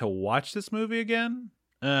want to watch this movie again.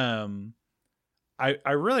 I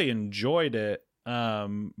really enjoyed it,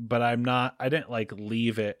 but I didn't like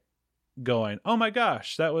leave it going, oh my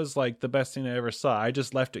gosh, that was like the best thing I ever saw. I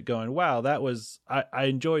just left it going, wow, I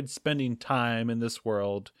enjoyed spending time in this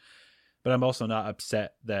world. But I'm also not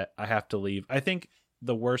upset that I have to leave. I think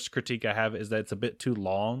the worst critique I have is that it's a bit too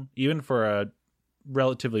long, even for a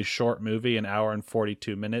relatively short movie, an hour and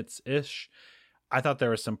 42 minutes ish. I thought there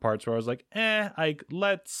were some parts where I was like,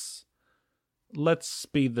 let's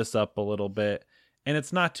speed this up a little bit. And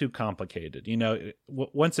it's not too complicated. You know,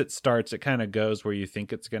 once it starts, it kind of goes where you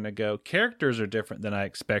think it's going to go. Characters are different than I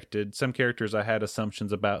expected. Some characters I had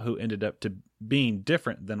assumptions about who ended up to being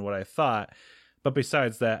different than what I thought. But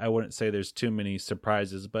besides that, I wouldn't say there's too many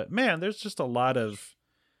surprises. But man, there's a lot of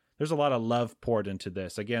love poured into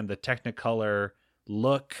this. Again, the Technicolor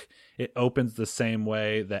look, it opens the same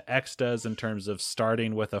way that X does in terms of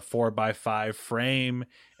starting with a 4x5 frame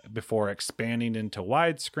before expanding into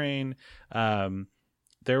widescreen.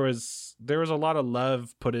 There was a lot of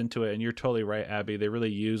love put into it, and you're totally right, Abby. They really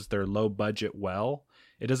used their low budget well.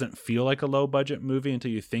 It doesn't feel like a low budget movie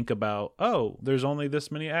until you think about, oh, there's only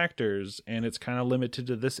this many actors and it's kind of limited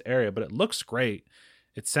to this area, but it looks great.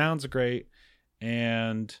 It sounds great.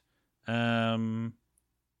 And, yeah,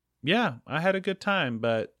 I had a good time,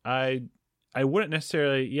 but I wouldn't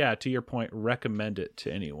necessarily, to your point, recommend it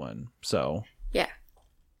to anyone. So yeah.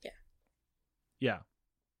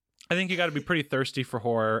 I think you got to be pretty thirsty for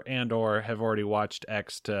horror and or have already watched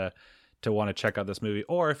X to want to check out this movie,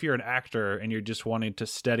 or if you're an actor and you're just wanting to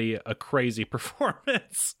steady a crazy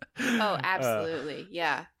performance. Oh, absolutely.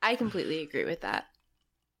 Yeah, I completely agree with that.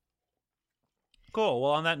 Cool.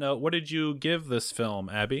 Well, on that note, what did you give this film,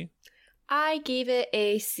 Abby? I gave it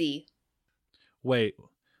a C. Wait,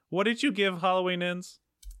 what did you give Halloween Ends?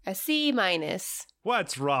 A C minus.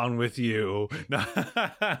 What's wrong with you?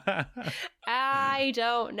 I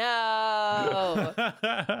don't know.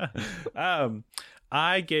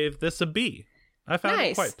 I gave this a B. I found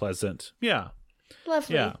it quite pleasant. Yeah.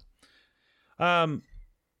 Lovely. Yeah. Are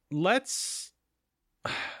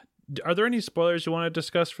there any spoilers you want to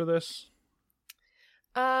discuss for this?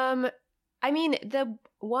 I mean, the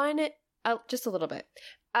one, just a little bit.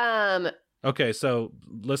 Okay, so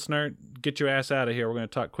listener, get your ass out of here. We're going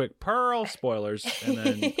to talk quick Pearl spoilers, and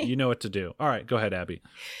then you know what to do. All right, go ahead, Abby.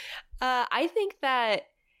 I think that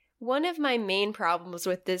one of my main problems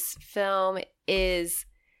with this film is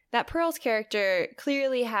that Pearl's character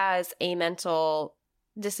clearly has a mental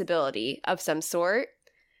disability of some sort.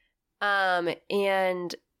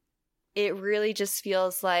 And it really just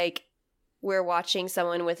feels like we're watching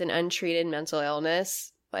someone with an untreated mental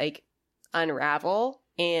illness, like, unravel.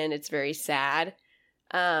 And it's very sad,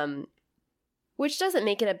 which doesn't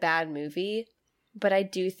make it a bad movie. But I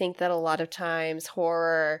do think that a lot of times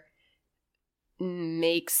horror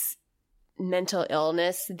makes mental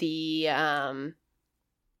illness the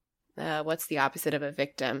what's the opposite of a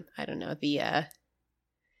victim? I don't know. The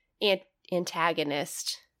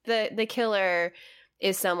antagonist. The killer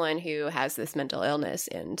is someone who has this mental illness,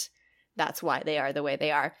 and that's why they are the way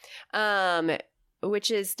they are.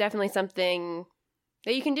 Which is definitely something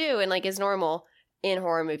that you can do and like is normal in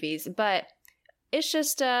horror movies, but it's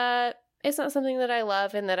just it's not something that I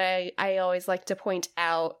love and that I always like to point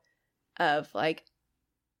out of like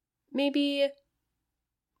maybe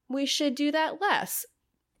we should do that less.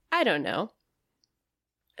 I don't know.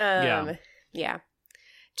 Yeah.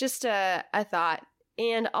 Just a thought.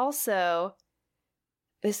 And also,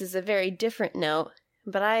 this is a very different note,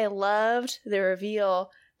 but I loved the reveal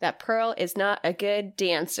that Pearl is not a good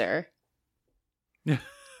dancer.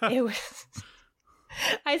 It was...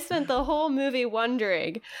 I spent the whole movie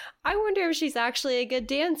wondering, I wonder if she's actually a good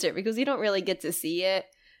dancer, because you don't really get to see it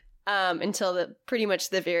until pretty much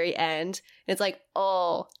the very end. And it's like,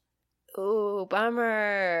 oh,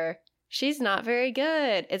 bummer. She's not very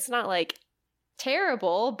good. It's not like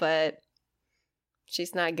terrible, but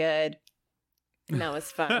she's not good. And that was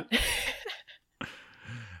fun.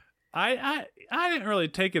 I didn't really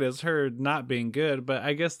take it as her not being good, but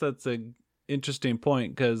I guess that's an interesting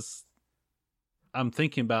point, because I'm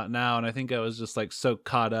thinking about now, and I think I was just like so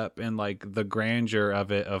caught up in like the grandeur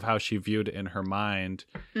of it, of how she viewed it in her mind.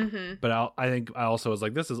 Mm-hmm. But I think I also was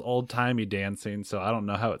like, this is old timey dancing, so I don't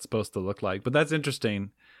know how it's supposed to look like. But that's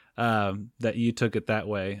interesting that you took it that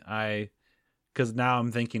way. Because now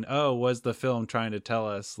I'm thinking, oh, was the film trying to tell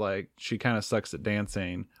us like she kind of sucks at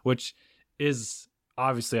dancing, which is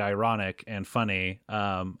obviously ironic and funny,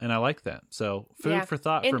 and I like that. So food for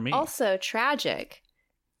thought for me. Also tragic.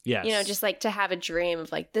 Yes. You know, just like to have a dream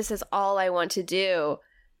of like, this is all I want to do,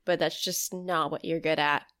 but that's just not what you're good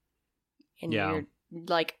at. And you're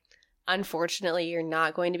like, unfortunately, you're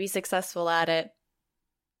not going to be successful at it.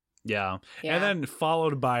 Yeah. And then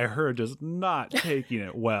followed by her just not taking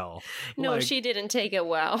it well. No, like, she didn't take it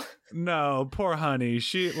well. No, poor honey.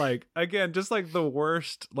 She like, again, just like the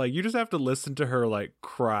worst, like you just have to listen to her like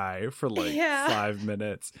cry for like 5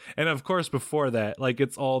 minutes. And of course, before that, like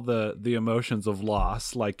it's all the emotions of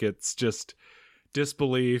loss. Like it's just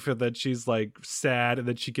disbelief, and then she's like sad, and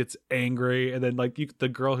then she gets angry. And then like the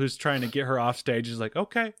girl who's trying to get her off stage is like,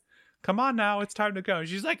 okay, come on now, it's time to go. And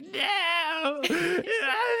she's like, no.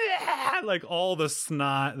 Like all the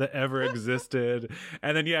snot that ever existed.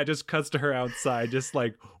 And then it just cuts to her outside just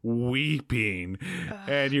like weeping.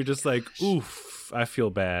 And you're just like, oof, I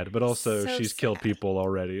feel bad. But also so she's sad. Killed people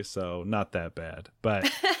already, so not that bad.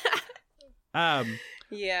 But I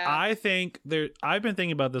think I've been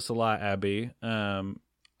thinking about this a lot, Abby.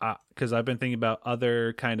 Because I've been thinking about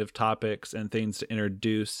other kind of topics and things to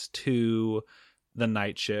introduce to the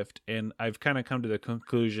night shift, and I've kind of come to the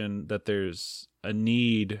conclusion that there's a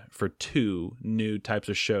need for 2 new types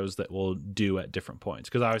of shows that we'll do at different points,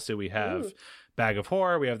 because obviously we have Bag of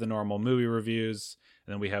Horror, we have the normal movie reviews,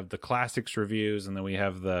 and then we have the classics reviews, and then we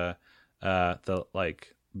have the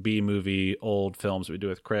like B movie old films we do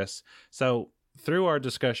with Chris. So through our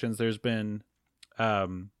discussions, there's been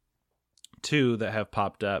 2 that have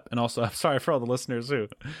popped up. And also, I'm sorry for all the listeners who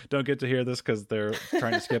don't get to hear this because they're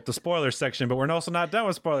trying to skip the spoilers section, but we're also not done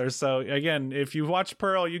with spoilers. So again, if you watch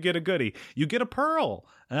Pearl, you get a goodie. You get a Pearl.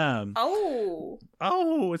 It's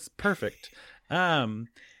perfect.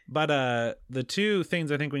 But the 2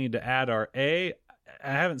 things I think we need to add are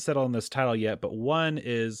I haven't settled on this title yet, but one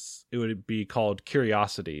is, it would be called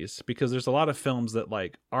Curiosities, because there's a lot of films that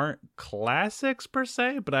like aren't classics per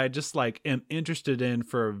se, but I just like am interested in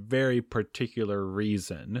for a very particular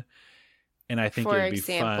reason. And I think it'd be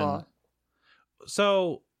fun.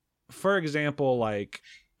 So for example, like,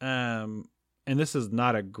 and this is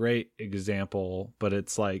not a great example, but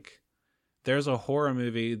it's like, there's a horror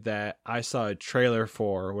movie that I saw a trailer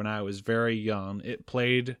for when I was very young. It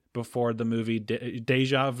played before the movie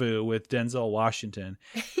Deja Vu with Denzel Washington.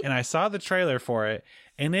 And I saw the trailer for it,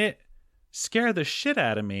 and it scared the shit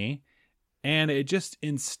out of me. And it just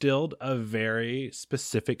instilled a very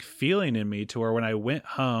specific feeling in me to where when I went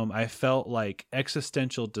home, I felt like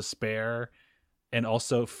existential despair and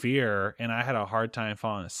also fear, and I had a hard time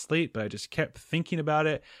falling asleep, but I just kept thinking about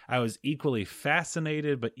it. I was equally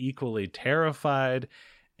fascinated, but equally terrified,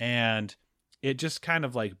 and it just kind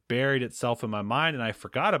of like buried itself in my mind, and I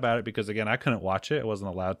forgot about it because, again, I couldn't watch it. I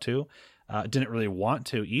wasn't allowed to. Didn't really want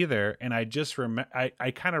to either, and I just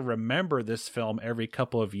I kind of remember this film every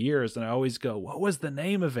couple of years, and I always go, what was the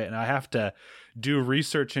name of it? And I have to do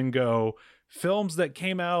research and go, films that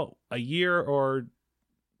came out a year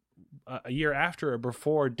after or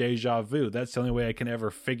before Deja Vu. That's the only way I can ever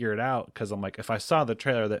figure it out, because I'm like, if I saw the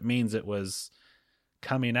trailer, that means it was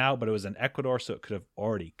coming out, but it was in Ecuador, so it could have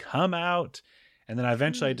already come out. And then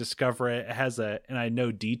eventually I discover it has and I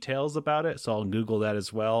know details about it, so I'll Google that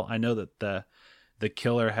as well. I know that the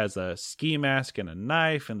killer has a ski mask and a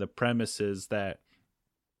knife, and the premise is that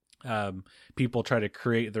people try to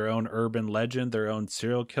create their own urban legend, their own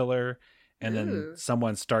serial killer, and then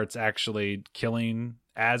someone starts actually killing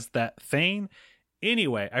as that thing.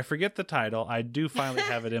 Anyway, I forget the title. I do finally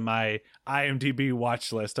have it in my IMDb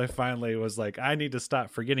watch list. I finally was like, I need to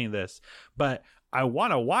stop forgetting this. But I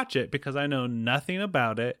want to watch it because I know nothing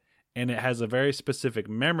about it, and it has a very specific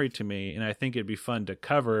memory to me, and I think it'd be fun to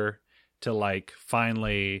cover, to like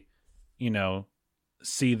finally, you know,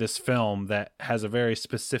 see this film that has a very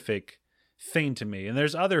specific thing to me. And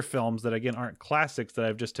there's other films that again aren't classics that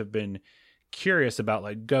I've just have been curious about,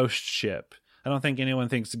 like Ghost Ship. I don't think anyone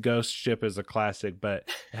thinks Ghost Ship is a classic, but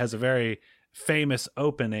it has a very famous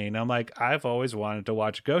opening. I'm like, I've always wanted to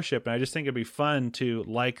watch Ghost Ship, and I just think it'd be fun to,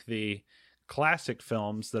 like the classic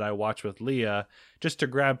films that I watch with Leah, just to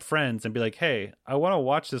grab friends and be like, hey, I want to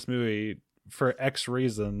watch this movie for X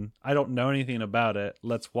reason. I don't know anything about it.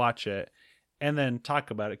 Let's watch it and then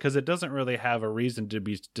talk about it, because it doesn't really have a reason to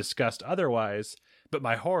be discussed otherwise, but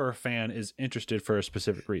my horror fan is interested for a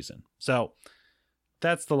specific reason. So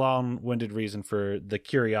that's the long-winded reason for the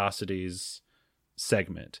curiosities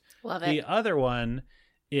segment. Love it. The other one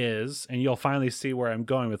is, and you'll finally see where I'm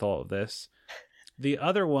going with all of this. The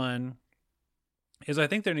other one is, I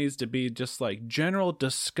think there needs to be just like general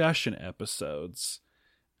discussion episodes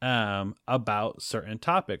about certain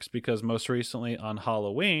topics, because most recently on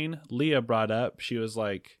Halloween, Leah brought up, she's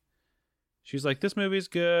like, this movie's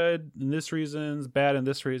good and this reason's bad and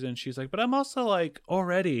this reason. She's like, but I'm also like,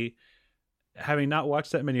 already having not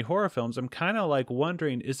watched that many horror films, I'm kind of like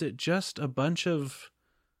wondering, is it just a bunch of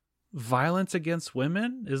violence against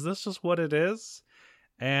women? Is this just what it is?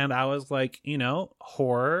 And I was like, you know,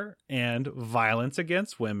 horror and violence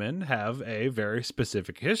against women have a very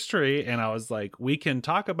specific history. And I was like, we can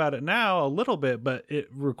talk about it now a little bit, but it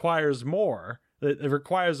requires more. It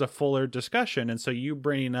requires a fuller discussion. And so you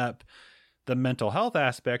bringing up the mental health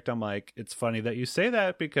aspect, I'm like, it's funny that you say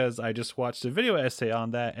that, because I just watched a video essay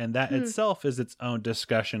on that, and that itself is its own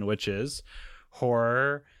discussion, which is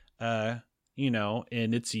horror, you know,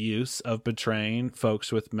 in its use of betraying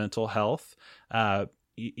folks with mental health,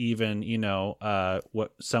 even, you know,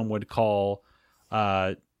 what some would call,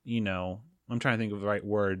 you know, I'm trying to think of the right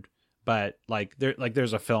word, but like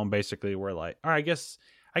there's a film basically where like, or I guess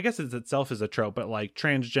it itself is a trope, but like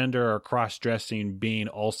transgender or cross-dressing being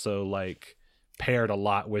also like paired a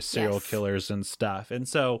lot with serial killers and stuff. And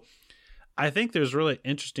so I think there's really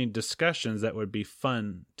interesting discussions that would be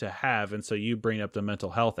fun to have. And so you bring up the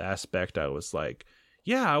mental health aspect. I was like,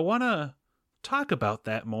 yeah, I want to talk about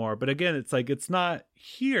that more. But again, it's like, it's not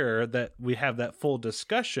here that we have that full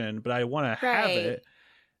discussion, but I want to have it.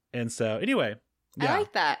 And so anyway, yeah. I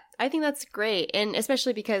like that. I think that's great. And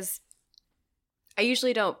especially because I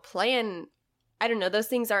usually don't plan, I don't know, those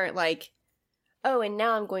things aren't like, oh, and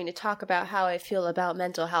now I'm going to talk about how I feel about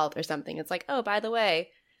mental health or something. It's like, oh, by the way,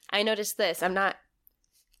 I noticed this. I'm not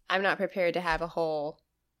prepared to have a whole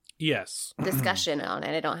discussion on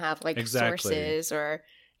it. I don't have like sources or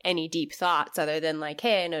any deep thoughts other than like,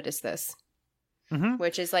 hey, I noticed this.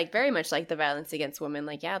 Which is like very much like the violence against women.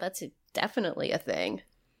 Like, yeah, that's definitely a thing.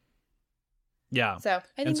 Yeah. So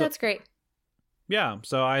I think that's great. Yeah,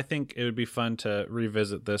 so I think it would be fun to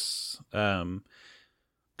revisit this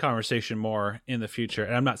conversation more in the future.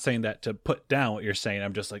 And I'm not saying that to put down what you're saying.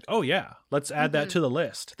 I'm just like, oh yeah, let's add that to the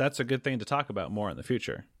list. That's a good thing to talk about more in the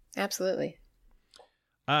future. Absolutely.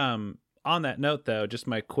 On that note, though, just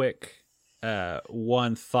my quick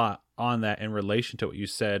one thought on that in relation to what you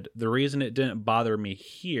said. The reason it didn't bother me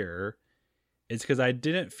here is because I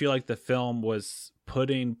didn't feel like the film was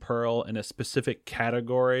putting Pearl in a specific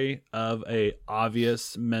category of a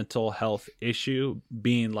obvious mental health issue,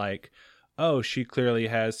 being like, oh, she clearly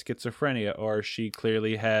has schizophrenia, or she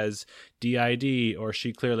clearly has DID, or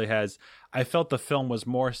she clearly has... I felt the film was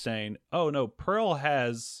more saying, oh no, Pearl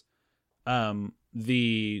has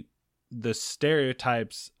the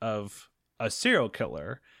stereotypes of a serial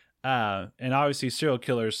killer, and obviously serial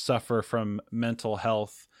killers suffer from mental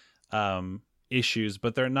health issues,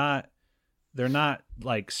 but they're not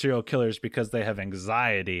like serial killers because they have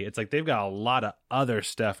anxiety. It's like they've got a lot of other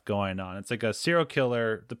stuff going on. It's like a serial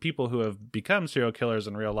killer, the people who have become serial killers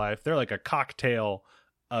in real life, they're like a cocktail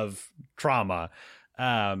of trauma.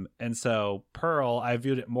 And so Pearl, I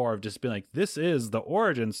viewed it more of just being like, this is the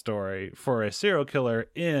origin story for a serial killer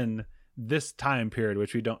in this time period,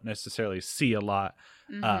 which we don't necessarily see a lot.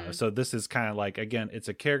 So this is kind of like, again, it's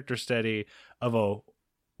a character study of a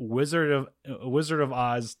Wizard of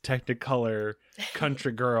Oz Technicolor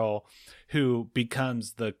country girl who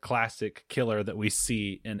becomes the classic killer that we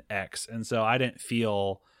see in X. And so I didn't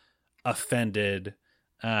feel offended,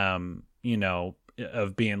 you know,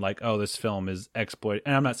 of being like, oh, this film is exploited.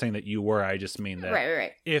 And I'm not saying that you were. I just mean that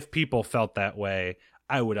right. If people felt that way,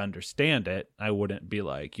 I would understand it. I wouldn't be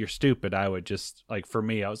like, you're stupid. I would just, like, for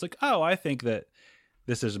me, I was like, oh, I think that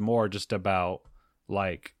This is more just about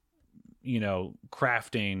like,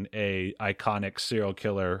 crafting a iconic serial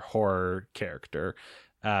killer horror character.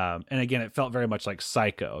 And again, it felt very much like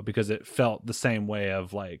Psycho because it felt the same way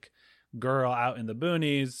of like girl out in the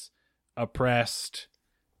boonies, oppressed,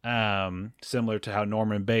 similar to how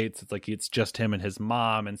Norman Bates, it's like it's just him and his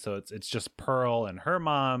mom, and so it's just Pearl and her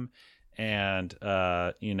mom, and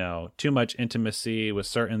too much intimacy with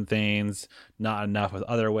certain things, not enough with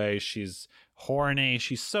other ways. She's horny,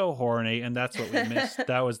 she's so horny, and that's what we missed.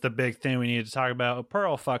 That was the big thing we needed to talk about.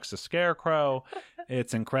 Pearl fucks a scarecrow.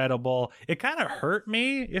 It's incredible. It kind of hurt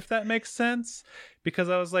me, if that makes sense, because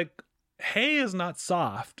I was like, hay is not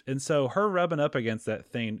soft, and so her rubbing up against that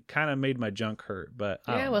thing kind of made my junk hurt. But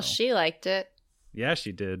I don't know. She liked it. Yeah,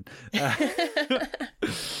 she did.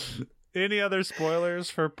 Any other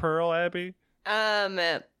spoilers for Pearl, Abby?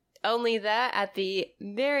 Only that at the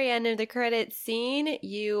very end of the credits scene,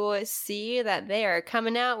 you see that they are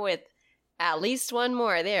coming out with at least one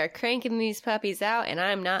more. They are cranking these puppies out, and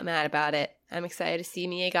I'm not mad about it. I'm excited to see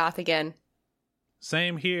Mia Goth again.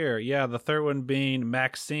 Same here. Yeah, the third one being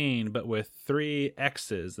Maxine, but with 3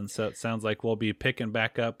 X's. And so it sounds like we'll be picking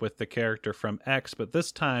back up with the character from X, but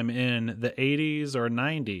this time in the 80s or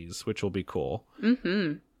 90s, which will be cool.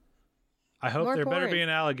 Mm-hmm. I hope there better be an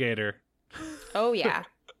alligator. Oh, yeah.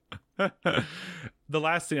 The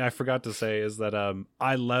last thing I forgot to say is that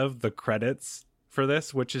I love the credits for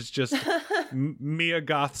this, which is just Mia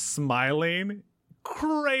Goth smiling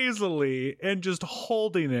crazily and just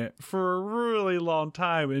holding it for a really long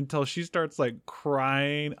time until she starts like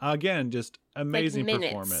crying again. Just amazing like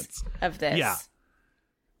performance of this.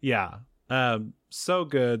 Yeah. So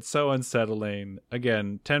good, so unsettling.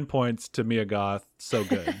 Again, 10 points to Mia Goth. So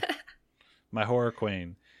good. My horror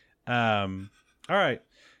queen.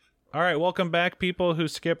 All right, welcome back, people who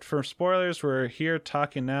skipped for spoilers. We're here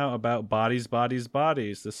talking now about Bodies, Bodies,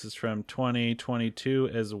 Bodies. This is from 2022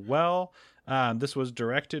 as well. This was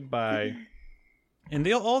directed by, and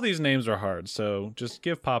all these names are hard, so just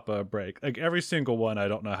give Papa a break. Like every single one I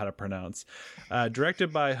don't know how to pronounce.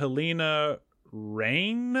 Directed by Helena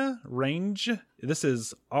Range. This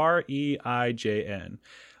is Reijn.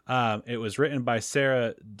 It was written by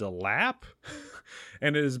Sarah Delap,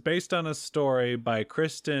 and it is based on a story by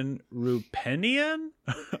Kristen Roupenian,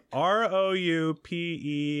 Roupenian.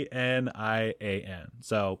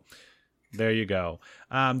 So there you go.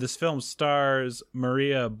 This film stars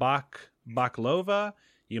Maria Baklova.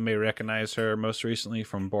 You may recognize her most recently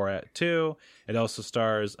from Borat 2. It also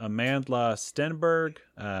stars Amandla Stenberg,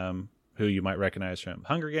 who you might recognize from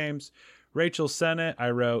Hunger Games. Rachel Sennett,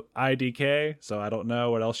 I wrote IDK, so I don't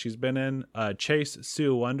know what else she's been in. Chase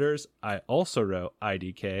Sue Wonders, I also wrote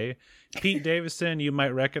IDK. Pete Davidson, you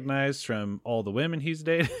might recognize from all the women he's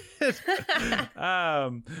dated.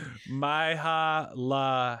 Maiha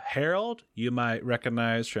La Harold, you might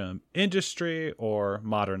recognize from Industry or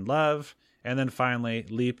Modern Love. And then finally,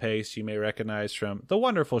 Lee Pace, you may recognize from the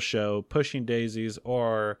wonderful show Pushing Daisies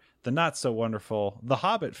or the not so wonderful The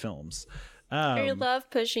Hobbit films. I love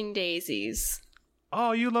Pushing Daisies.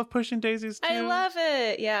 Oh, you love Pushing Daisies too? I love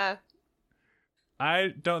it, yeah. I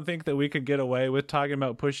don't think that we could get away with talking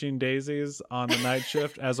about Pushing Daisies on the night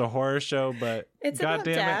shift as a horror show, but it's God about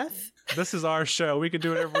damn death. It, this is our show. We can do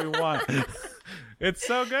whatever we want. It's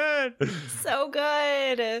so good. So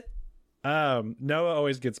good. Noah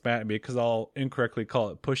always gets mad at me because I'll incorrectly call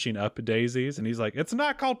it Pushing Up Daisies, and he's like, it's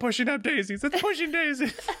not called Pushing Up Daisies, it's Pushing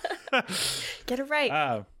Daisies. Get it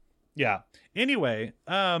right. Yeah. Anyway,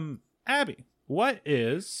 Abby, what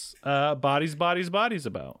is Bodies, Bodies, Bodies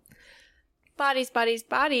about? Bodies, Bodies,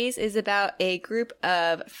 Bodies is about a group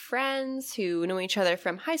of friends who know each other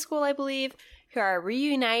from high school, I believe, who are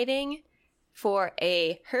reuniting for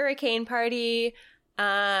a hurricane party.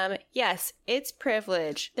 Yes, it's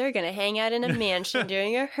privilege. They're going to hang out in a mansion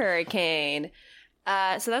during a hurricane.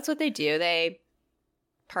 So that's what they do. They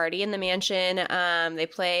party in the mansion. They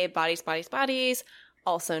play Bodies, Bodies, Bodies,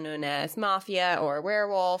 also known as Mafia or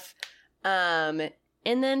Werewolf. And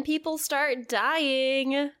then people start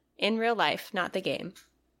dying in real life, not the game.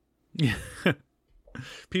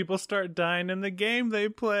 People start dying in the game they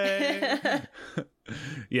play.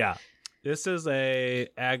 Yeah. This is a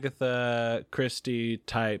Agatha Christie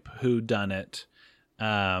type whodunit,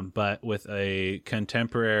 but with a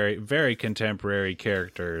very contemporary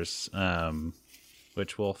characters,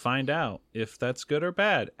 which we'll find out if that's good or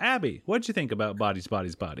bad. Abby, what'd you think about Bodies,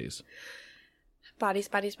 Bodies, Bodies? Bodies,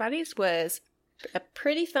 Bodies, Bodies was a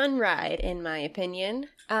pretty fun ride, in my opinion.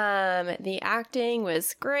 The acting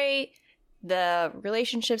was great. The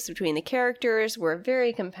relationships between the characters were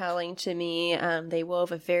very compelling to me. They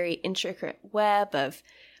wove a very intricate web of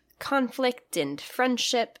conflict and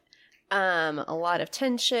friendship, a lot of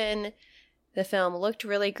tension. The film looked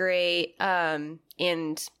really great, and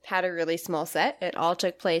had a really small set. It all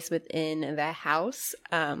took place within the house,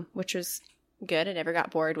 which was good. I never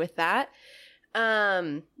got bored with that.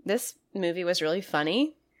 This movie was really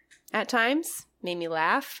funny at times, made me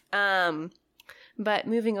laugh. But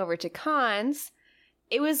moving over to cons,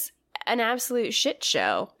 it was an absolute shit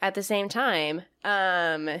show at the same time.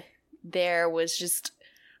 There was just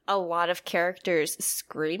a lot of characters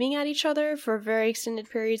screaming at each other for very extended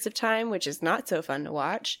periods of time, which is not so fun to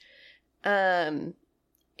watch. And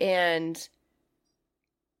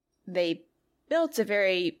they built a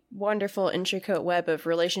very wonderful, intricate web of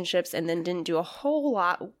relationships and then didn't do a whole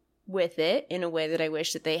lot with it in a way that I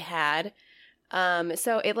wish that they had.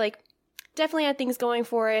 So it definitely had things going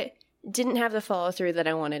for it. Didn't have the follow through that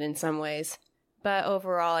I wanted in some ways, but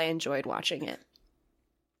overall I enjoyed watching it.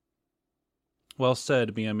 Well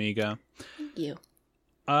said, mi amiga. Thank you.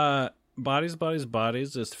 Bodies, Bodies,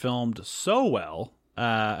 Bodies is filmed so well.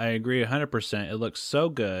 I agree 100%. It looks so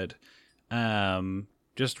good.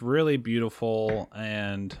 Just really beautiful,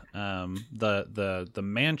 and the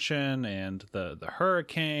mansion and the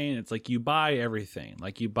hurricane. It's like you buy everything.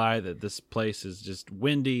 Like you buy that this place is just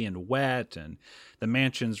windy and wet, and the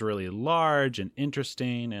mansion's really large and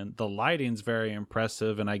interesting, and the lighting's very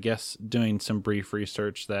impressive. And I guess doing some brief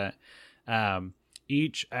research that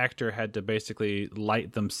each actor had to basically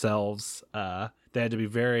light themselves. They had to be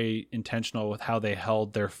very intentional with how they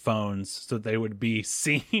held their phones so they would be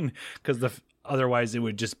seen, because otherwise it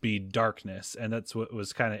would just be darkness. And that's what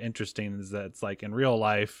was kind of interesting, is that it's like in real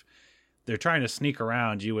life, they're trying to sneak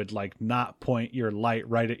around. You would not point your light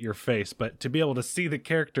right at your face, but to be able to see the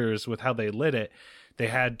characters with how they lit it, they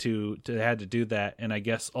had to do that. And I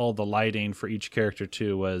guess all the lighting for each character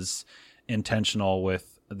too was intentional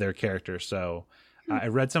with their character. So I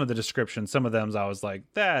read some of the descriptions. Some of them I was like,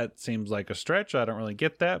 that seems like a stretch. I don't really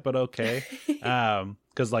get that, but okay.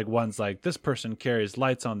 Because one's like, this person carries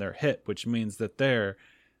lights on their hip, which means that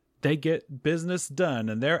they get business done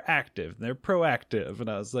and they're active, they're proactive. And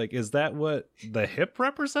I was like, is that what the hip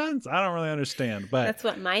represents? I don't really understand, but that's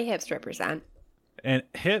what my hips represent. And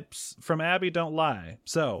hips from Abby don't lie.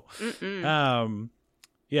 So,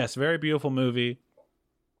 yes, very beautiful movie.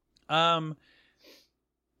 And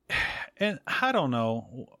I don't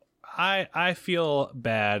know. I feel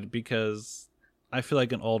bad because I feel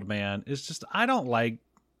like an old man. It's just, I don't like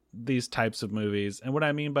these types of movies. And what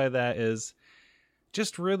I mean by that is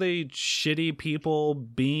just really shitty people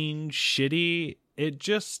being shitty. It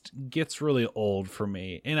just gets really old for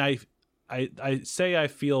me. And I say I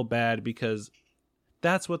feel bad because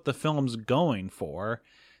that's what the film's going for.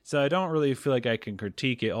 So I don't really feel like I can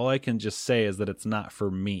critique it. All I can just say is that it's not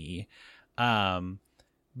for me.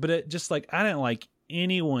 But it just I didn't like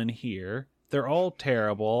anyone here. They're all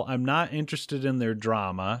terrible. I'm not interested in their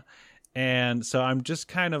drama. And so I'm just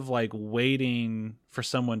kind of waiting for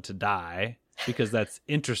someone to die, because that's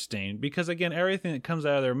interesting. Because again, everything that comes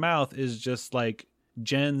out of their mouth is just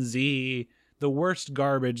Gen Z. The worst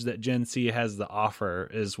garbage that Gen Z has to offer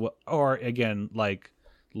is what, or again,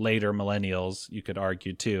 later millennials, you could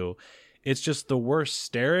argue too. It's just the worst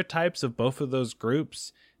stereotypes of both of those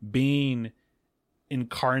groups being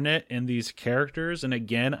incarnate in these characters. And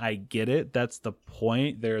again, I get it. That's the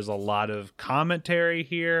point. There's a lot of commentary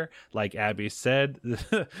here. Like Abby said,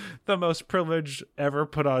 the most privileged ever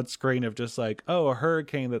put on screen of just a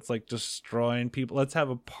hurricane that's destroying people. Let's have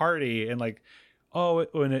a party. And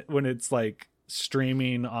when it's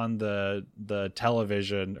streaming on the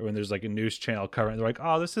television, or when there's a news channel covering, they're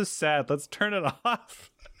oh, this is sad, let's turn it off.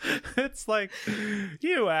 It's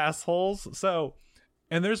you assholes. So,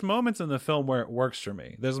 and there's moments in the film where it works for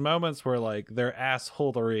me. There's moments where their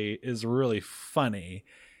assholery is really funny.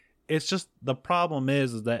 It's just, the problem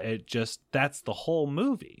is that that's the whole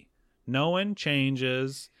movie. No one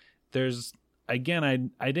changes. There's,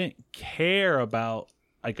 again, I didn't care about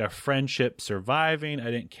a friendship surviving.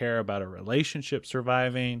 I didn't care about a relationship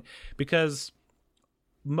surviving, because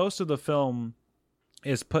most of the film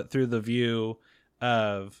is put through the view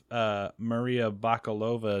of Maria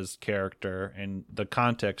Bakalova's character, and the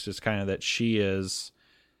context is kind of that she is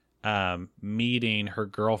meeting her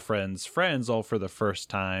girlfriend's friends all for the first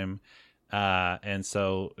time, and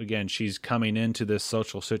so again, she's coming into this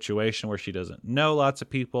social situation where she doesn't know lots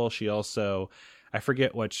of people. She also, I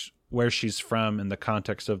forget where she's from in the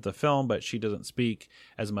context of the film, but she doesn't speak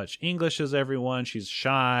as much English as everyone. She's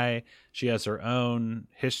shy. She has her own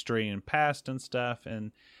history and past and stuff.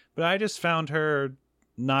 But I just found her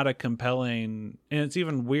not a compelling, and it's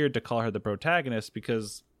even weird to call her the protagonist,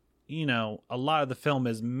 because, you know, a lot of the film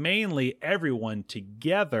is mainly everyone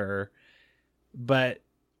together, but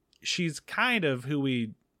she's kind of who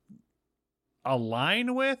we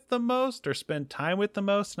align with the most or spend time with the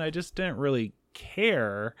most, and I just didn't really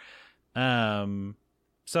care.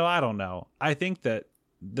 So I don't know. I think that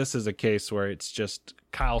this is a case where it's just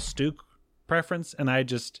Kyle Stuke preference, and I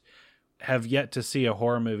just have yet to see a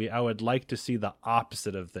horror movie. I would like to see the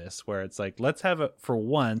opposite of this, where it's like, let's have for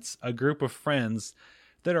once a group of friends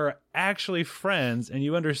that are actually friends, and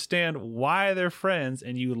you understand why they're friends,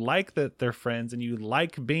 and you like that they're friends, and you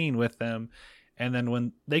like being with them. And then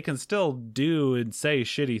when they can still do and say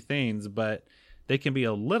shitty things, but they can be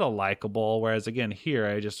a little likable. Whereas again, here,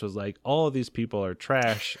 I just was like, all of these people are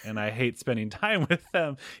trash and I hate spending time with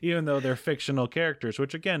them, even though they're fictional characters,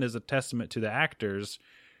 which again is a testament to the actors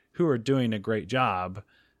who are doing a great job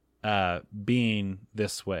being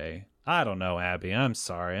this way. I don't know, Abby. I'm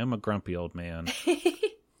sorry. I'm a grumpy old man.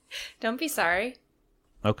 Don't be sorry.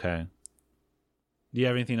 Okay. Do you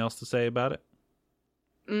have anything else to say about it?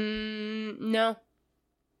 No.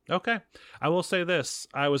 Okay. I will say this.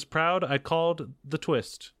 I was proud. I called the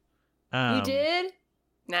twist. You did?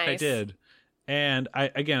 Nice. I did. And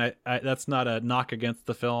I that's not a knock against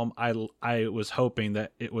the film. I was hoping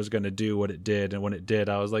that it was going to do what it did. And when it did,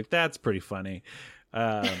 I was like, that's pretty funny.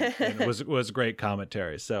 And it was great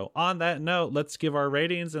commentary. So on that note, let's give our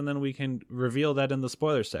ratings and then we can reveal that in the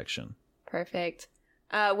spoiler section. Perfect.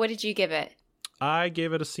 What did you give it? I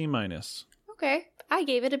gave it a C-. Okay. I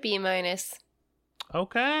gave it a B-.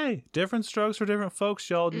 Okay. Different strokes for different folks,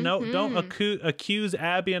 y'all. Mm-hmm. No, don't accuse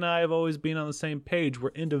Abby and I of always being on the same page.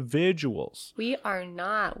 We're individuals. We are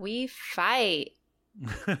not. We fight.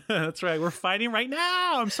 That's right. We're fighting right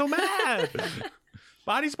now. I'm so mad.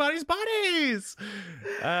 Bodies. All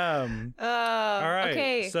right.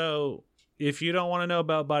 Okay. So if you don't want to know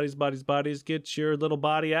about bodies, get your little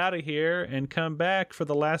body out of here and come back for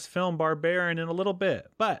the last film, Barbarian, in a little bit.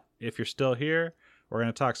 But if you're still here, we're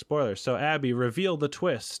going to talk spoilers. So, Abby, reveal the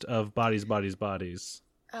twist of Bodies.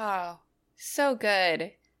 Oh, so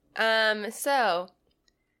good. In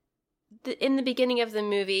the beginning of the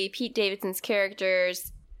movie, Pete Davidson's character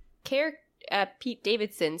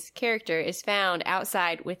is found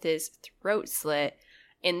outside with his throat slit,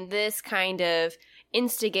 and this kind of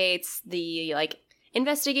instigates the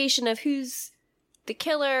investigation of who's the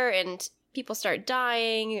killer, and people start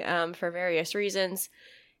dying for various reasons.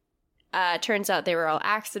 Turns out they were all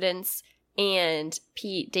accidents, and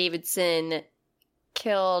Pete Davidson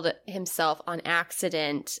killed himself on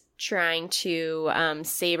accident trying to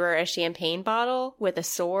saber a champagne bottle with a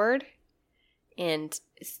sword, and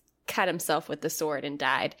cut himself with the sword and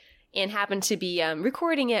died, and happened to be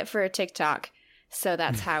recording it for a TikTok. So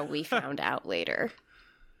that's how we found out later.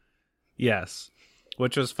 Yes,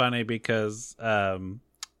 which was funny because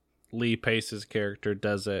Lee Pace's character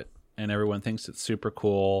does it, and everyone thinks it's super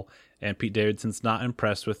cool, and Pete Davidson's not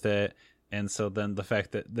impressed with it. And so then the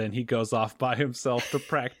fact that then he goes off by himself to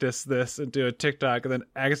practice this and do a TikTok and then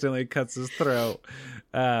accidentally cuts his throat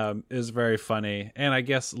is very funny. And I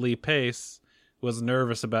guess Lee Pace was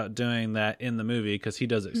nervous about doing that in the movie because he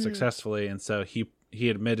does it successfully. And so he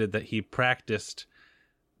admitted that he practiced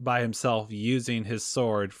by himself using his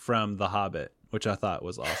sword from The Hobbit, which I thought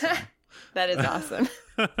was awesome. That is awesome.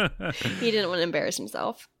 He didn't want to embarrass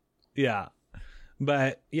himself. Yeah.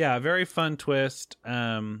 But yeah, very fun twist.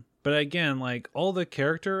 But again, like all the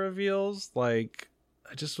character reveals, like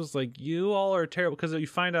I just was like, you all are terrible, because you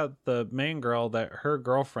find out the main girl that her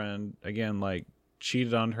girlfriend again like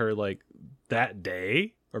cheated on her like that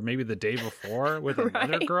day or maybe the day before with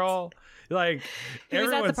another girl. Like he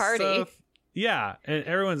was at the party. Yeah, and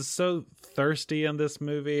everyone's so thirsty in this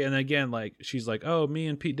movie. And again, like she's like, "Oh, me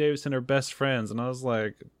and Pete Davidson are best friends," and I was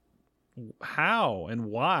like, "How and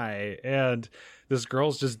why?" And this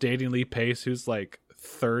girl's just dating Lee Pace, who's like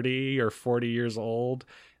 30 or 40 years old,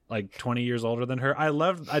 like 20 years older than her. I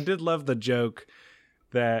did love the joke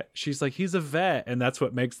that she's like, he's a vet, and that's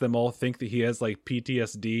what makes them all think that he has like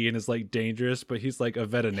PTSD and is like dangerous, but he's like a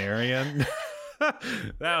veterinarian.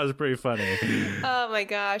 That was pretty funny. Oh my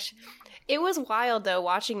gosh. It was wild though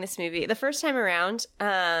watching this movie. The first time around,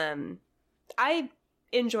 I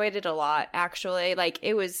enjoyed it a lot actually. Like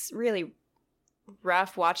it was really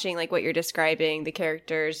rough watching like what you're describing. The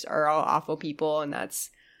characters are all awful people, and that's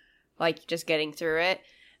like just getting through it.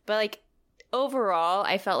 But like overall,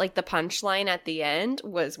 I felt like the punchline at the end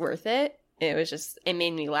was worth it. It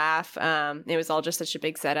made me laugh. It was all just such a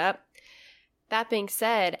big setup. That being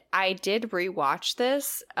said, I did rewatch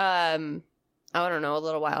this I don't know, a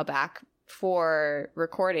little while back for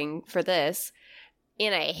recording for this,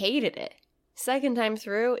 and I hated it. Second time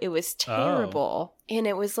through, it was terrible. And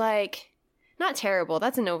it was like, not terrible,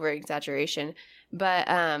 that's an over exaggeration, but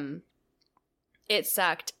it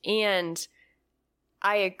sucked. And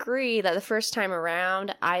I agree that the first time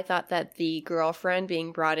around, I thought that the girlfriend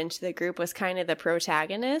being brought into the group was kind of the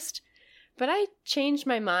protagonist. But I changed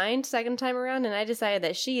my mind second time around, and I decided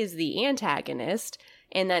that she is the antagonist,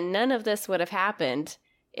 and that none of this would have happened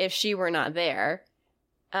if she were not there.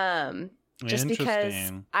 Just because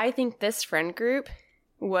I think this friend group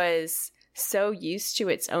was so used to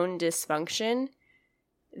its own dysfunction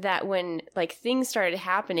that when like things started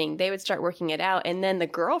happening, they would start working it out, and then the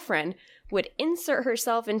girlfriend would insert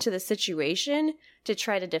herself into the situation to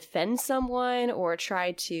try to defend someone or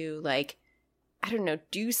try to, like, I don't know,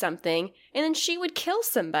 do something, and then she would kill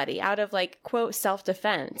somebody out of, like, quote,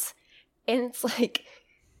 self-defense. And it's like,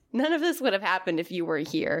 none of this would have happened if you were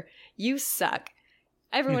here. You suck.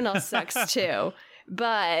 Everyone else sucks too,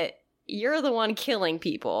 but you're the one killing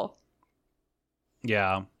people.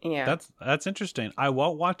 Yeah. That's interesting. I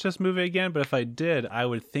won't watch this movie again, but if I did, I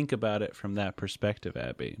would think about it from that perspective,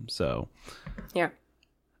 Abby. So, yeah.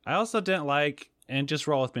 I also didn't like, and just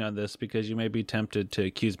roll with me on this because you may be tempted to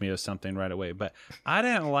accuse me of something right away, but I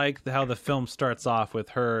didn't like how the film starts off with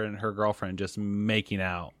her and her girlfriend just making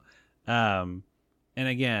out. And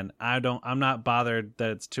again, I'm not bothered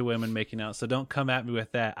that it's two women making out, so don't come at me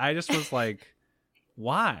with that. I just was like,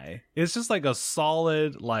 why? It's just like a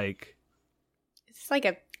solid, like,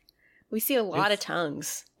 we see a lot of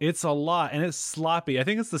tongues. It's a lot, and it's sloppy. I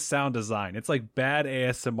think it's the sound design. It's like bad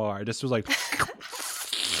ASMR. It just was like,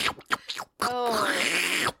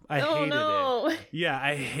 I hated it. Yeah,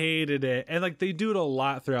 I hated it. And like they do it a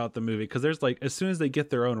lot throughout the movie because there's like, as soon as they get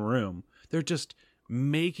their own room, they're just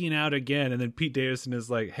making out again. And then Pete Davidson is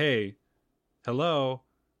like, hey, hello,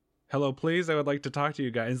 please, I would like to talk to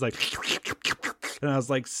you guys. And he's like, and I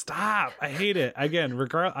was like, stop, I hate it. Again,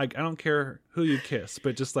 I don't care who you kiss,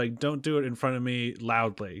 but just like, don't do it in front of me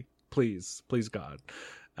loudly. Please, God.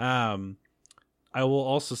 I will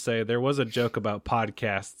also say there was a joke about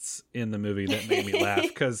podcasts in the movie that made me laugh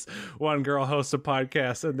because one girl hosts a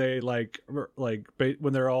podcast and they like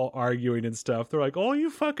when they're all arguing and stuff, they're like, all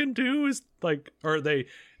you fucking do is like, or they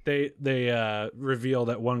reveal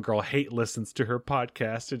that one girl listens to her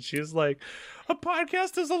podcast, and she's like, a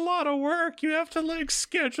podcast is a lot of work. You have to like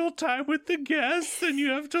schedule time with the guests, and you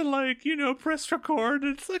have to like, you know, press record.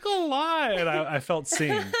 It's like a lot. And I felt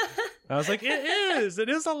seen. I was like, it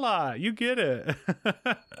is a lot. You get it.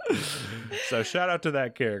 So shout out to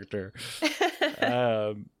that character.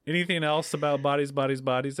 Anything else about Bodies,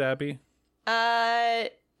 Abby? No,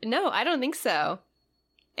 I don't think so.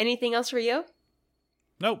 Anything else for you?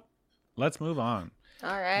 Nope. Let's move on.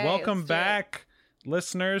 All right. Welcome back,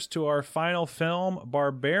 listeners, to our final film,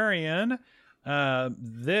 Barbarian.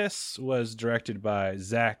 This was directed by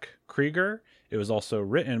Zach Krieger. It was also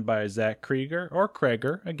written by Zach Krieger, or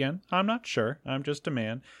Kreger. Again, I'm not sure. I'm just a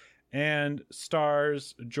man. And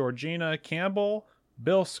stars Georgina Campbell,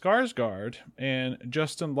 Bill Skarsgård, and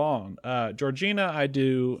Justin Long. Georgina, I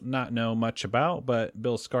do not know much about, but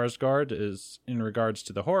Bill Skarsgård is, in regards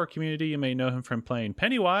to the horror community, you may know him from playing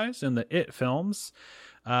Pennywise in the It films.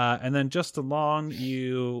 And then Justin Long,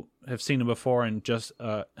 you have seen him before in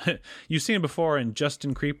you've seen him before in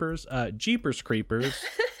Justin Creepers, Jeepers Creepers,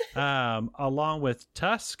 along with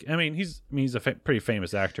Tusk. I mean, he's a pretty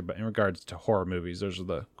famous actor, but in regards to horror movies, those are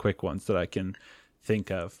the quick ones that I can think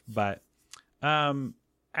of. But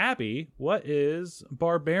Abby, what is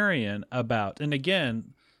Barbarian about? And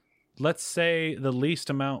again, let's say the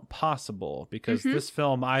least amount possible, because this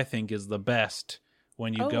film, I think, is the best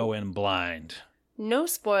when you go in blind. No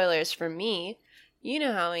spoilers for me. You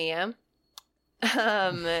know how I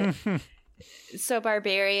am. So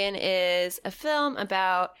Barbarian is a film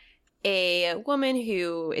about a woman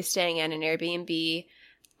who is staying at an Airbnb.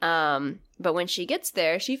 But when she gets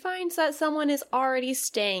there, she finds that someone is already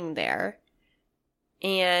staying there.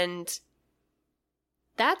 And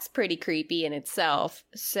that's pretty creepy in itself.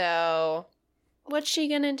 So what's she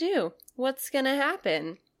gonna do? What's gonna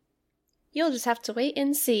happen? You'll just have to wait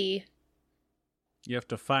and see. You have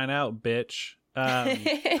to find out, bitch.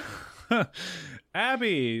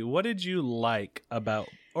 Abby, what did you like about,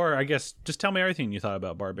 or I guess just tell me everything you thought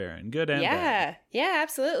about Barbarian, good and bad. Yeah,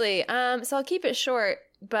 absolutely. So I'll keep it short,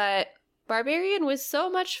 but Barbarian was so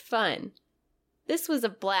much fun. This was a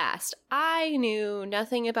blast. I knew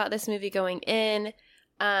nothing about this movie going in.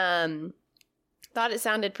 Thought it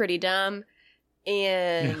sounded pretty dumb,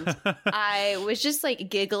 and I was just like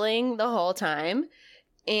giggling the whole time.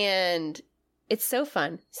 And it's so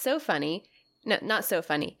fun, so funny. No, not so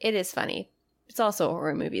funny. It is funny. It's also a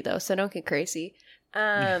horror movie though, so don't get crazy.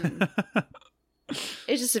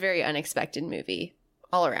 It's just a very unexpected movie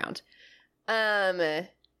all around.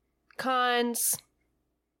 Cons.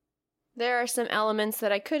 There are some elements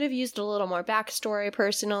that I could have used a little more backstory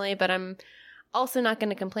personally, but I'm also not going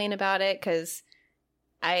to complain about it because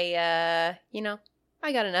I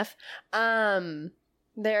got enough.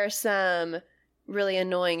 There are some really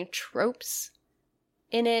annoying tropes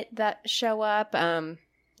in it that show up.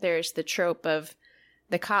 There's the trope of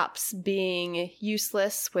the cops being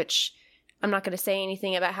useless, which I'm not going to say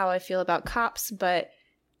anything about how I feel about cops, but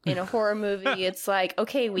in a horror movie, it's like,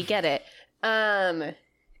 okay, we get it.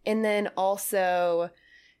 And then also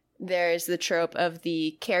there's the trope of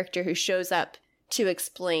the character who shows up to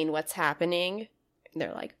explain what's happening. And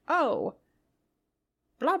they're like, oh,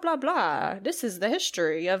 blah, blah, blah. This is the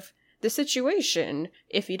history of the situation.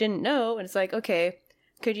 If you didn't know. And it's like, okay,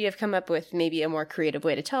 could you have come up with maybe a more creative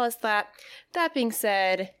way to tell us that? That being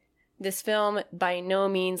said, this film by no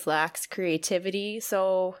means lacks creativity.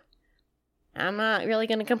 So I'm not really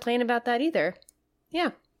going to complain about that either. Yeah.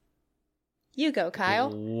 You go, Kyle.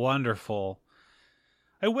 Wonderful.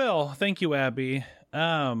 I will. Thank you, Abby.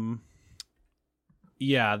 Yeah,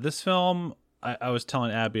 this film, I was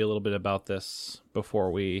telling Abby a little bit about this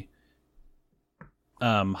before we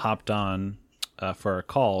hopped on for a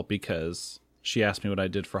call because she asked me what I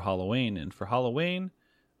did for Halloween. And for Halloween,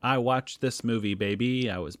 I watched this movie, baby.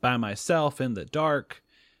 I was by myself in the dark.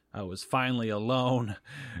 I was finally alone,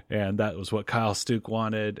 and that was what Kyle Stuke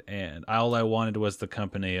wanted, and all I wanted was the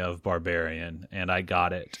company of Barbarian, and I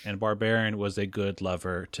got it, and Barbarian was a good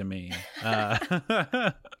lover to me.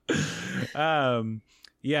 I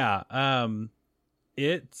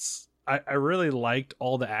really liked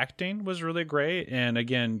all the acting was really great, and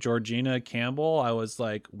again, Georgina Campbell, I was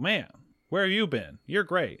like, man, where have you been? You're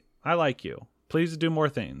great. I like you. Please do more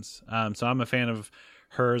things. So I'm a fan of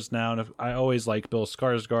hers now, and I always like Bill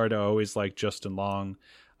Skarsgård. I always like Justin Long.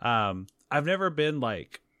 I've never been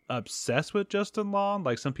like obsessed with Justin Long.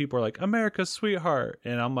 Like some people are like America's sweetheart,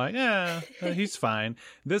 and I'm like, yeah, he's fine.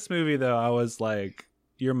 This movie though, I was like,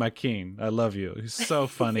 you're my king. I love you. He's so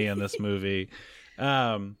funny in this movie.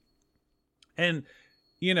 And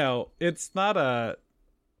you know, it's not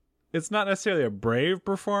necessarily a brave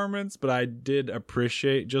performance, but I did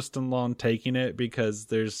appreciate Justin Long taking it because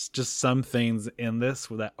there's just some things in this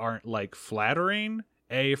that aren't like flattering.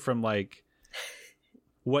 A, from like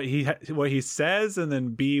what he says, and then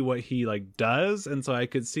B, what he like does. And so I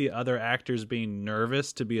could see other actors being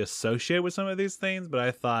nervous to be associated with some of these things, but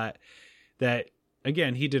I thought that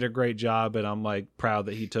again, he did a great job, and I'm like proud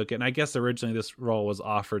that he took it. And I guess originally this role was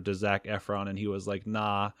offered to Zac Efron, and he was like,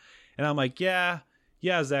 nah. And I'm like, yeah,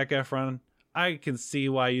 Zac Efron, I can see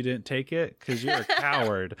why you didn't take it because you're a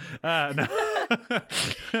coward. No.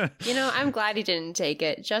 You know, I'm glad he didn't take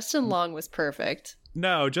it. Justin Long was perfect.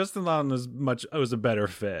 No, Justin Long was a better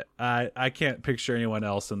fit. I can't picture anyone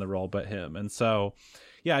else in the role but him. And so,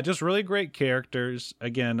 yeah, just really great characters.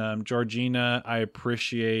 Again, Georgina, I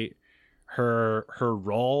appreciate her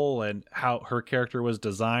role and how her character was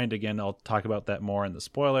designed. Again, I'll talk about that more in the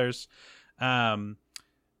spoilers. And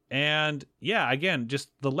yeah, again, just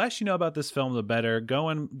the less you know about this film, the better. Go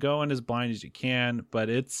in as blind as you can, but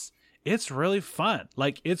it's really fun.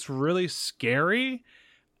 Like, it's really scary,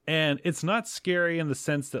 and it's not scary in the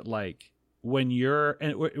sense that like when you're,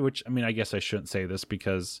 which I mean, I guess I shouldn't say this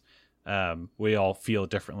because we all feel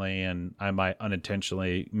differently, and I might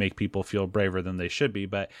unintentionally make people feel braver than they should be.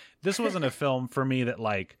 But this wasn't a film for me that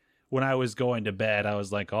like, when I was going to bed, I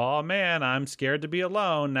was like, oh man, I'm scared to be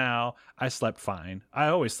alone now. I slept fine. I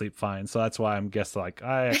always sleep fine. So that's why I'm guessing, like,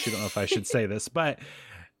 I actually don't know if I should say this, but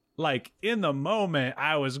like in the moment,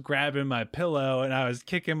 I was grabbing my pillow and I was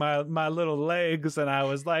kicking my little legs, and I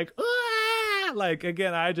was like, ah! Like,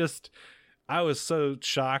 again, I was so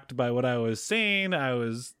shocked by what I was seeing.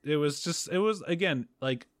 It was again,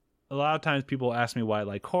 like, a lot of times people ask me why I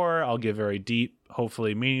like horror. I'll give very deep,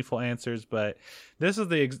 hopefully meaningful answers, but this is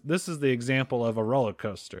the example of a roller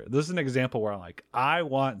coaster. This is an example where I'm like, I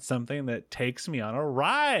want something that takes me on a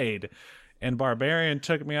ride. And Barbarian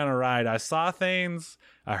took me on a ride. I saw things,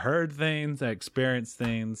 I heard things, I experienced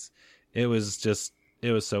things. It was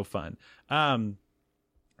so fun.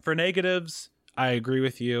 For negatives, I agree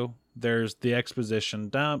with you. There's the exposition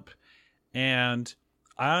dump, and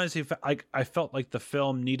I honestly I felt like the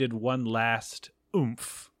film needed one last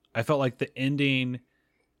oomph. I felt like the ending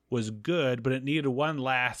was good, but it needed one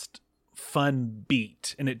last fun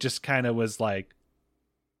beat, and it just kind of was like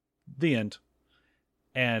the end.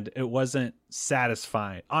 And it wasn't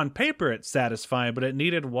satisfying. On paper, it's satisfying, but it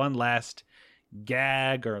needed one last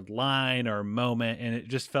gag or line or moment, and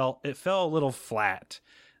it fell a little flat.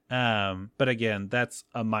 But again, that's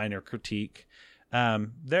a minor critique.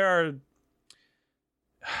 There are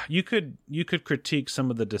you could critique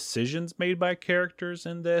some of the decisions made by characters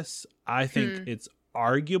in this. I think it's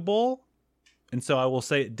arguable, and so I will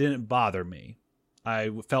say it didn't bother me.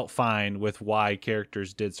 I felt fine with why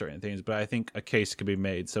characters did certain things, but I think a case could be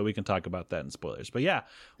made, so we can talk about that in spoilers. But yeah,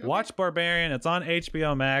 watch Barbarian. It's on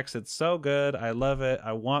HBO Max. It's so good. I love it.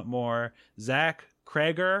 I want more. Zach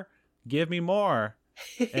Cregger, give me more.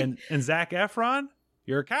 And Zac Efron,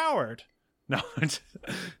 you're a coward. No,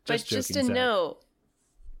 just a note.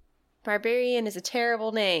 Barbarian is a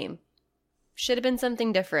terrible name. Should have been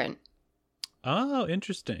something different. Oh,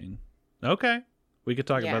 interesting. Okay. We could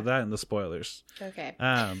talk about that in the spoilers. Okay.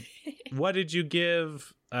 What did you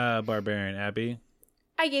give Barbarian, Abby?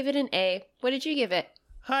 I gave it an A. What did you give it?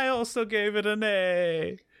 I also gave it an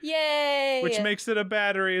A. Yay! Which makes it a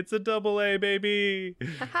battery. It's a AA, baby.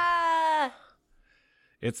 Ha!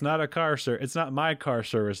 It's not it's not my car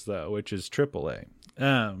service though, which is AAA.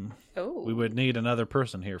 We would need another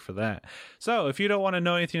person here for that. So if you don't want to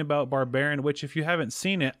know anything about Barbarian, which if you haven't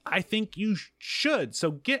seen it, I think you should.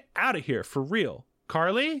 So get out of here for real.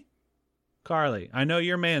 Carly, I know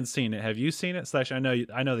your man's seen it. Have you seen it? / I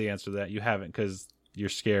know the answer to that. You haven't because you're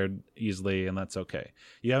scared easily, and that's okay.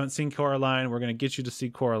 You haven't seen Coraline. We're going to get you to see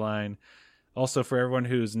Coraline. Also, for everyone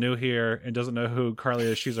who's new here and doesn't know who Carly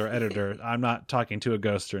is, she's our editor. I'm not talking to a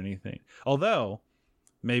ghost or anything. Although,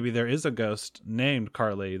 maybe there is a ghost named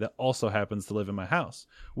Carly that also happens to live in my house.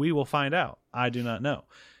 We will find out. I do not know.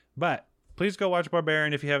 But please go watch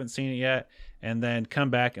Barbarian if you haven't seen it yet, and then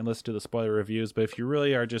come back and listen to the spoiler reviews. But if you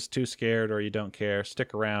really are just too scared or you don't care,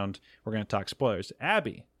 stick around. We're going to talk spoilers.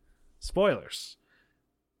 Abby, spoilers.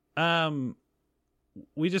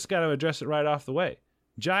 We just got to address it right off the way.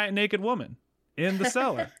 Giant naked woman in the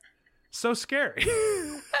cellar. So scary.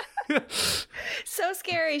 So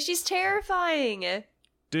scary. She's terrifying.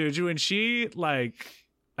 Dude, when she,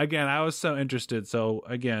 again, I was so interested. So,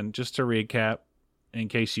 again, just to recap, in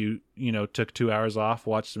case you took 2 hours off,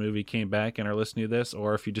 watched the movie, came back, and are listening to this,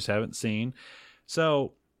 or if you just haven't seen.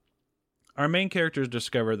 So, our main characters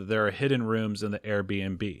discover that there are hidden rooms in the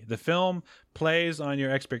Airbnb. The film plays on your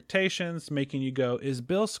expectations, making you go, is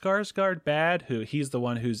Bill Skarsgård bad? He's the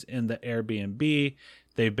one who's in the Airbnb.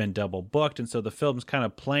 They've been double booked, and so the film's kind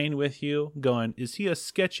of playing with you, going, is he a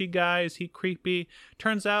sketchy guy? Is he creepy?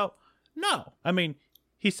 Turns out, no. I mean,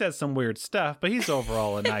 he says some weird stuff, but he's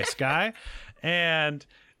overall a nice guy. And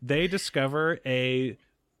they discover a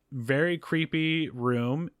very creepy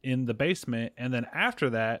room in the basement, and then after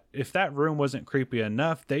that, if that room wasn't creepy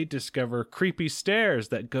enough, they discover creepy stairs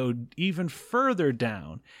that go even further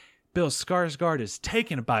down. Bill Skarsgård is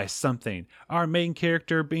taken by something. Our main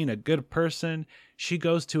character, being a good person, she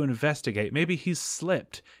goes to investigate. Maybe he's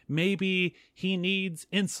slipped. Maybe he needs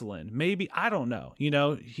insulin. Maybe, I don't know.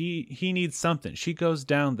 He needs something. She goes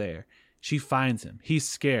down there. She finds him. He's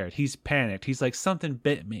scared. He's panicked. He's like, something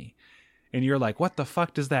bit me. And you're like, what the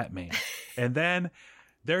fuck does that mean? And then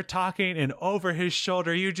they're talking, and over his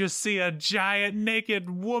shoulder, you just see a giant naked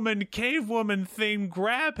woman, cave woman thing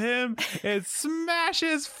grab him and smash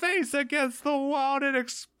his face against the wall, and it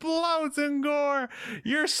explodes in gore.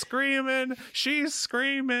 You're screaming. She's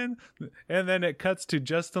screaming. And then it cuts to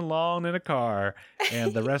Justin Long in a car,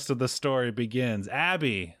 and the rest of the story begins.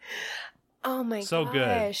 Abby. Oh my so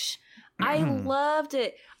gosh. Good. I loved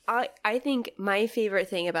it. I think my favorite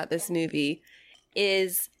thing about this movie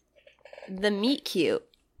is the meet cute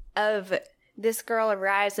of this girl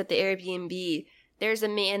arrives at the Airbnb. There's a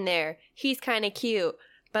man there. He's kind of cute,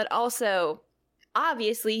 but also,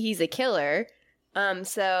 obviously, he's a killer.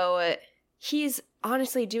 So he's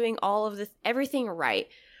honestly doing all of everything right.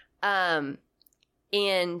 And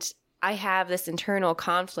I have this internal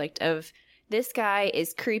conflict of this guy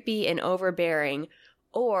is creepy and overbearing,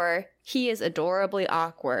 or he is adorably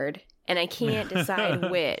awkward, and I can't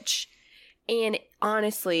decide which. And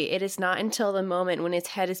honestly, it is not until the moment when his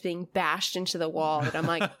head is being bashed into the wall that I'm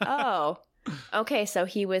like, oh, okay, so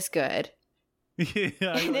he was good.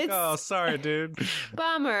 Yeah, you're like, oh, sorry, dude.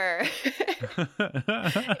 Bummer.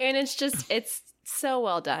 And it's so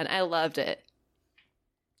well done. I loved it.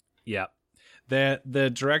 Yeah.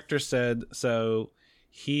 The director said, so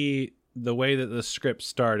the way that the script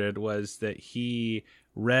started was that he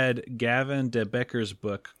read Gavin de Becker's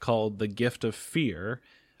book called The Gift of Fear,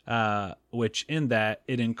 which in that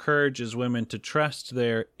it encourages women to trust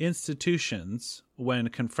their institutions when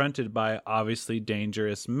confronted by obviously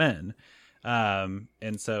dangerous men. And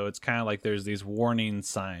so it's kind of like there's these warning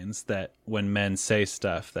signs that when men say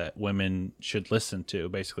stuff that women should listen to.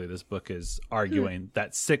 Basically, this book is arguing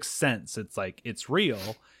that sixth sense. It's like, it's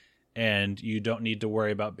real. and you don't need to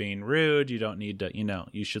worry about being rude. You don't need to,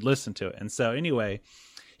 you should listen to it. And so anyway,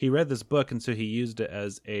 he read this book, and so he used it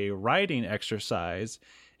as a writing exercise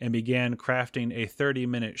and began crafting a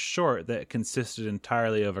 30-minute short that consisted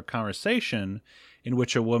entirely of a conversation in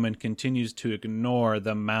which a woman continues to ignore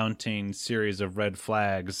the mounting series of red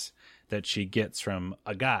flags that she gets from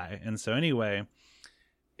a guy. And so anyway,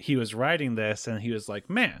 he was writing this, and he was like,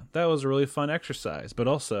 man, that was a really fun exercise, but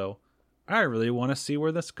also I really want to see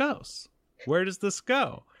where this goes. Where does this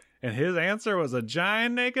go? And his answer was a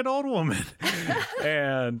giant naked old woman.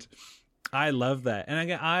 And I love that. And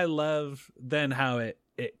again, I love then how it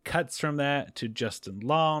cuts from that to Justin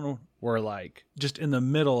Long. We're like just in the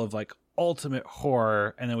middle of like ultimate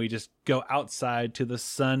horror. And then we just go outside to the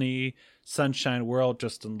sunny sunshine world.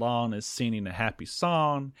 Justin Long is singing a happy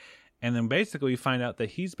song. And then basically we find out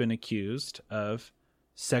that he's been accused of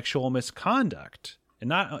sexual misconduct. And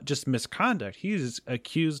not just misconduct, he's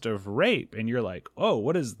accused of rape. And you're like, oh,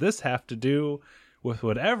 what does this have to do with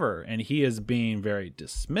whatever? And he is being very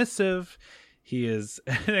dismissive. He is,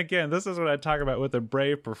 and again, this is what I talk about with a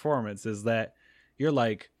brave performance, is that you're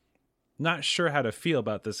like not sure how to feel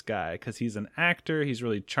about this guy because he's an actor. He's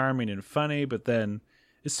really charming and funny. But then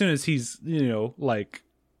as soon as he's,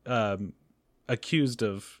 accused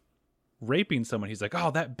of raping someone, he's like, oh,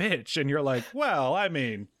 that bitch. And you're like, well, I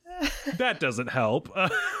mean, that doesn't help.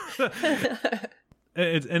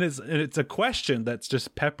 It's a question that's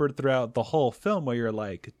just peppered throughout the whole film where you're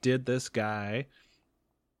like, did this guy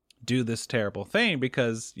do this terrible thing?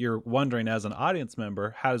 Because you're wondering as an audience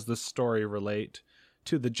member, how does this story relate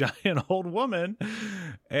to the giant old woman?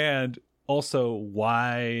 And also,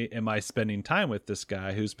 why am I spending time with this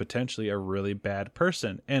guy who's potentially a really bad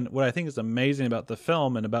person? And what I think is amazing about the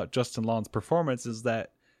film and about Justin Long's performance is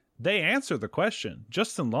that they answer the question.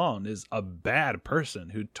 Justin Long is a bad person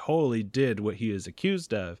who totally did what he is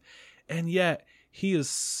accused of. And yet he is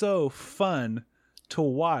so fun to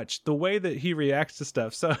watch the way that he reacts to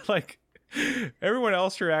stuff. So like everyone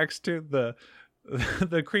else reacts to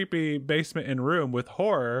the creepy basement and room with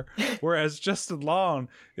horror, whereas Justin Long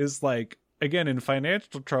is like, again, in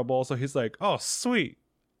financial trouble. So he's like, oh, sweet,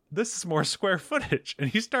 this is more square footage. And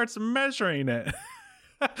he starts measuring it.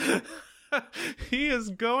 He is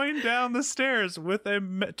going down the stairs with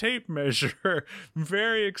a tape measure,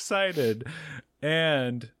 very excited.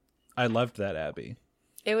 And I loved that, Abby.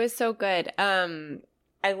 It was so good.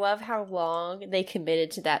 I love how long they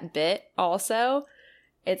committed to that bit also.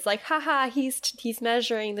 It's like, haha, he's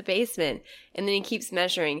measuring the basement. And then he keeps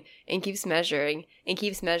measuring and keeps measuring and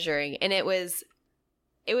keeps measuring. And it was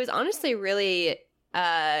honestly really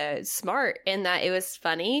smart in that it was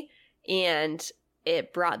funny, and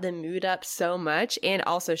it brought the mood up so much, and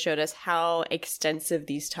also showed us how extensive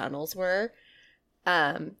these tunnels were,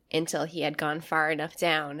 until he had gone far enough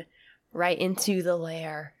down right into the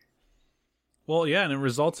lair. Well, yeah, and it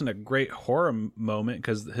results in a great horror moment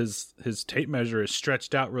because his tape measure is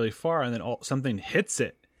stretched out really far, and then something hits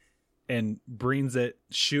it and brings it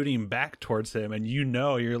shooting back towards him, and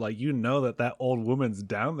you're like, that old woman's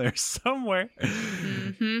down there somewhere.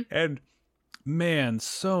 Mm-hmm. And man,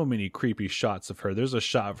 so many creepy shots of her. There's a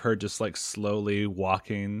shot of her just like slowly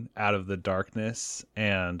walking out of the darkness,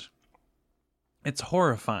 and it's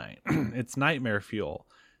horrifying. It's nightmare fuel.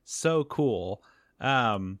 So cool.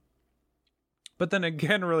 But then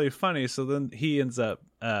again, really funny. So then he ends up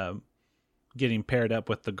getting paired up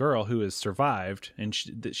with the girl who has survived, and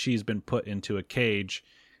she's been put into a cage.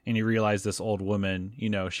 And you realize this old woman,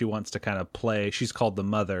 she wants to kind of play. She's called the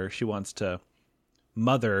mother. She wants to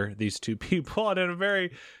mother these two people. And in a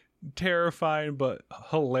very terrifying but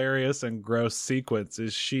hilarious and gross sequence,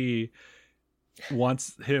 is she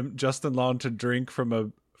wants Justin Long, to drink from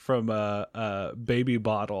a baby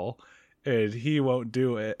bottle, and he won't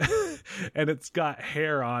do it. And it's got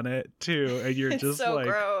hair on it too, and you're just so like,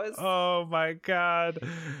 gross. Oh my god.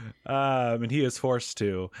 And he is forced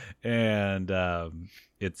to, and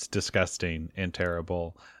it's disgusting and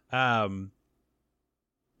terrible.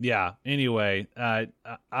 Yeah, anyway,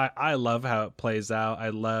 I love how it plays out. I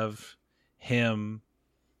love him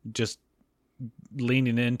just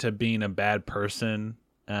leaning into being a bad person.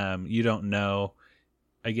 You don't know,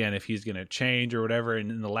 again, if he's going to change or whatever.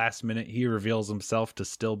 And in the last minute, he reveals himself to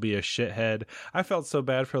still be a shithead. I felt so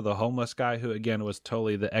bad for the homeless guy who, again, was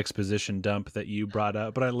totally the exposition dump that you brought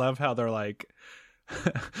up. But I love how they're like,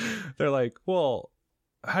 well,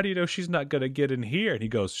 how do you know she's not gonna get in here? And he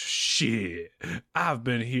goes, shit, I've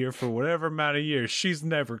been here for whatever amount of years. She's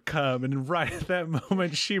never come. And right at that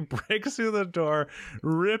moment, she breaks through the door,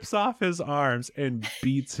 rips off his arms, and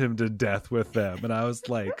beats him to death with them. And I was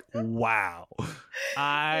like, wow,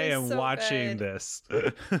 I am so watching this.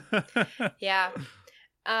 Yeah.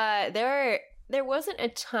 There wasn't a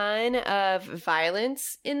ton of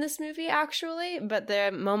violence in this movie, actually, but the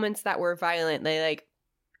moments that were violent, they like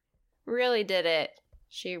really did it.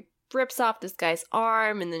 She rips off this guy's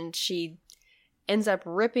arm, and then she ends up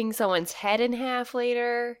ripping someone's head in half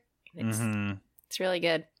later. It's really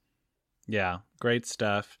good. Yeah, great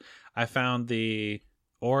stuff. I found the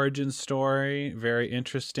origin story very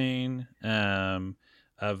interesting.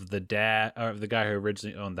 Of the dad, or of the guy who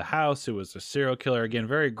originally owned the house, who was a serial killer. Again,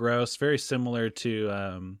 very gross, very similar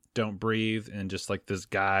to Don't Breathe, and just like this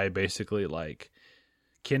guy basically like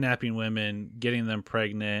kidnapping women, getting them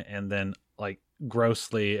pregnant, and then like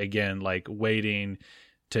grossly again like waiting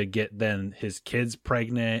to get then his kids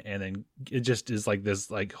pregnant, and then it just is like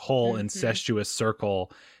this like whole incestuous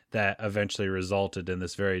circle that eventually resulted in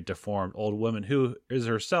this very deformed old woman who is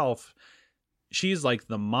herself, she's like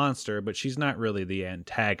the monster, but she's not really the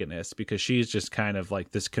antagonist, because she's just kind of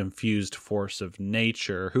like this confused force of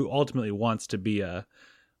nature who ultimately wants to be a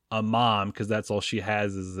mom, because that's all she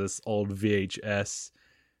has is this old VHS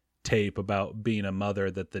tape about being a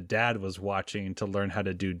mother that the dad was watching to learn how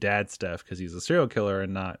to do dad stuff, because he's a serial killer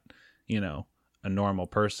and not, you know, a normal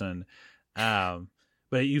person.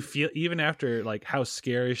 But you feel, even after like how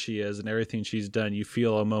scary she is and everything she's done, you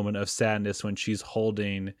feel a moment of sadness when she's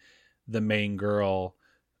holding the main girl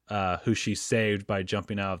who she saved by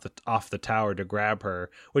jumping off the tower to grab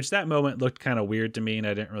her, which that moment looked kind of weird to me, and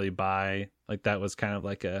I didn't really buy. Like that was kind of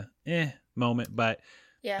like a moment, but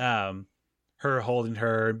yeah. Her holding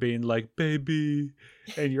her and being like, baby,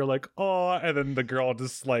 and you're like, oh, and then the girl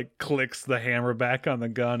just like clicks the hammer back on the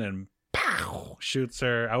gun and pow, shoots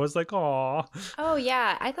her. I was like, oh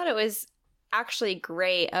yeah, I thought it was actually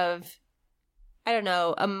great of, I don't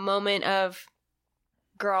know, a moment of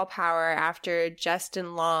girl power after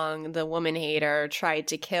Justin Long, the woman hater, tried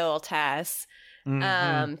to kill Tess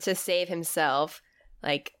to save himself.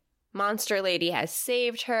 Like, Monster Lady has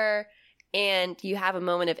saved her, and you have a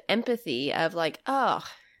moment of empathy of like, oh,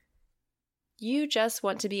 you just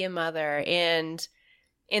want to be a mother. And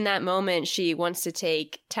in that moment, she wants to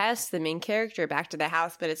take Tess, the main character, back to the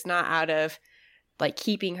house, but it's not out of like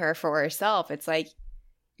keeping her for herself. It's like,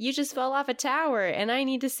 you just fell off a tower and I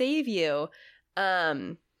need to save you.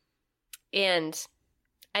 And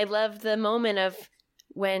I love the moment of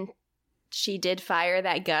when she did fire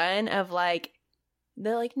that gun of like,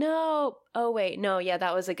 they're like, no, oh wait, no, yeah,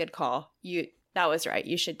 that was a good call. That was right.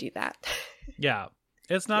 You should do that. Yeah.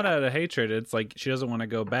 It's not out of hatred. It's like she doesn't want to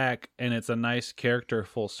go back, and it's a nice character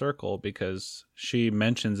full circle, because she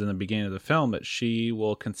mentions in the beginning of the film that she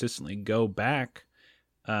will consistently go back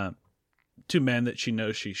to men that she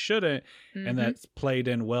knows she shouldn't, and that's played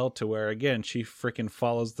in well to where, again, she freaking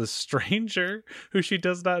follows the stranger who she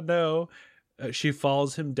does not know. She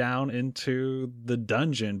follows him down into the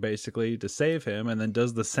dungeon, basically, to save him, and then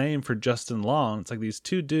does the same for Justin Long. It's like these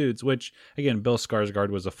two dudes, which, again, Bill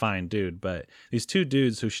Skarsgård was a fine dude, but these two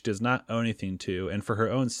dudes who she does not owe anything to, and for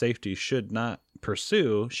her own safety should not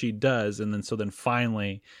pursue, she does, and then so then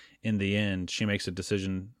finally, in the end, she makes a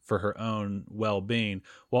decision for her own well-being,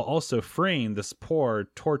 while also freeing this poor,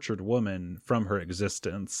 tortured woman from her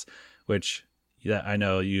existence, which... yeah, I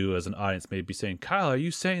know you as an audience may be saying, Kyle, are you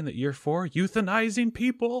saying that you're for euthanizing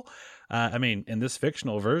people? I mean, in this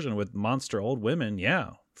fictional version with monster old women,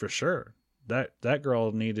 yeah, for sure. That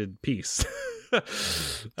girl needed peace.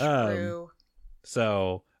 True.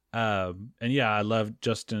 And yeah, I love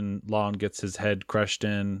Justin Long gets his head crushed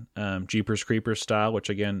in Jeepers Creepers style, which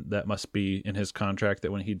again, that must be in his contract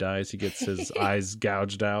that when he dies, he gets his eyes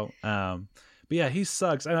gouged out. But yeah, he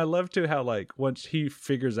sucks. And I love too how like once he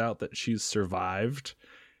figures out that she's survived,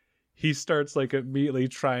 he starts like immediately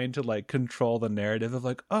trying to like control the narrative of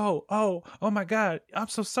like, oh my God, I'm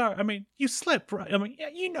so sorry. I mean, you slipped, right? I mean, yeah,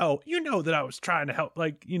 you know that I was trying to help,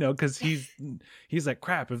 like, you know, because he's like,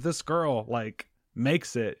 crap, if this girl like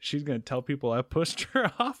makes it, she's gonna tell people I pushed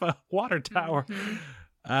her off a water tower.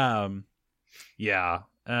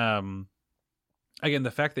 Again,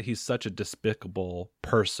 the fact that he's such a despicable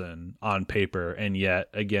person on paper, and yet,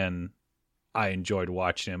 again, I enjoyed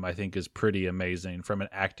watching him, I think is pretty amazing from an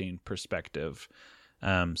acting perspective.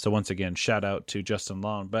 So once again, shout out to Justin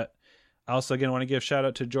Long. But I also, again, want to give shout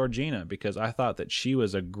out to Georgina, because I thought that she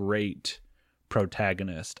was a great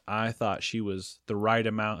protagonist. I thought she was the right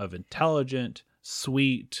amount of intelligent,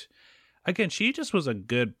 sweet, again, she just was a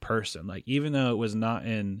good person. Like, even though it was not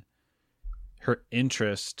in her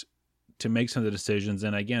interest to make some of the decisions,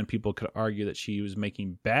 and again, people could argue that she was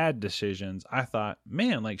making bad decisions, I thought,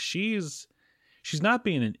 man, like, she's not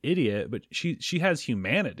being an idiot, but she has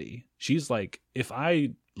humanity. She's like, if I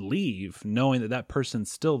leave knowing that that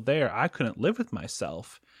person's still there, I couldn't live with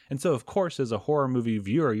myself. And so, of course, as a horror movie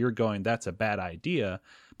viewer, you're going, that's a bad idea.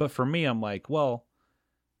 But for me, I'm like, well,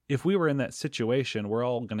 if we were in that situation, we're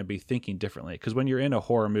all going to be thinking differently. Because when you're in a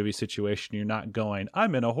horror movie situation, you're not going,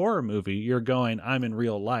 I'm in a horror movie. You're going, I'm in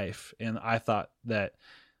real life. And I thought that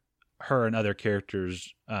her and other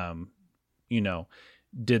characters,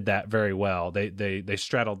 did that very well. They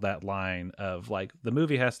straddled that line of like, the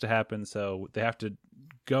movie has to happen, so they have to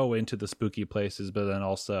go into the spooky places. But then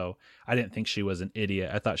also, I didn't think she was an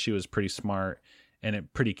idiot. I thought she was pretty smart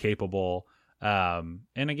and pretty capable. And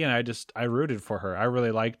again, I rooted for her. I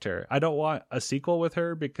really liked her. I don't want a sequel with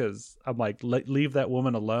her because I'm like, leave that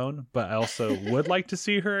woman alone, but I also would like to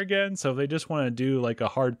see her again. So if they just want to do like a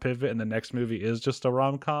hard pivot and the next movie is just a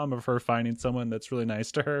rom-com of her finding someone that's really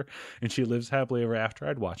nice to her and she lives happily ever after,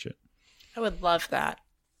 I'd watch it. I would love that.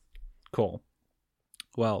 Cool.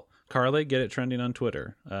 Well, Carly, get it trending on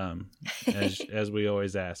Twitter. As we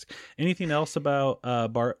always ask. Anything else about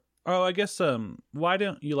Bart? Oh, I guess, why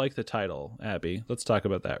don't you like the title, Abby? Let's talk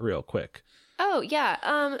about that real quick. Oh,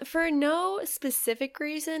 yeah. For no specific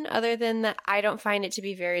reason other than that I don't find it to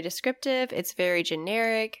be very descriptive. It's very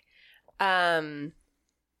generic. I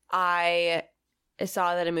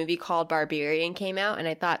saw that a movie called Barbarian came out, and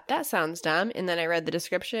I thought, that sounds dumb. And then I read the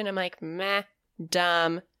description. I'm like, meh,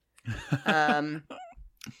 dumb.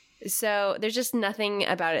 So there's just nothing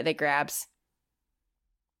about it that grabs,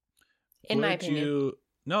 in my opinion.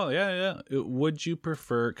 No, yeah. Would you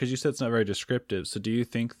prefer, because you said it's not very descriptive, so do you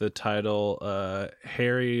think the title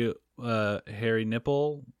Hairy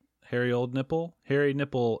Nipple, Hairy Old Nipple, Hairy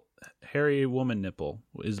Nipple, Hairy Woman Nipple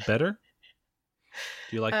is better?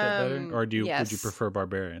 Do you like that better? Or yes. Would you prefer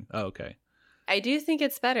Barbarian? Oh, okay. I do think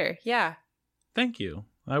it's better, yeah. Thank you.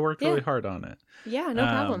 I worked really hard on it. Yeah, no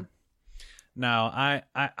problem. Now,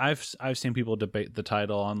 I've seen people debate the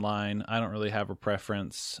title online. I don't really have a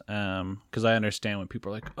preference, because I understand when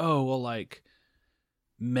people are like, oh, well, like,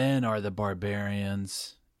 men are the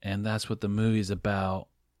barbarians, and that's what the movie's about.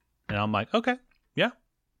 And I'm like, okay, yeah.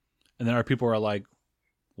 And then our people are like,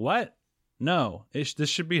 what? No, this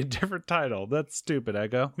should be a different title. That's stupid. I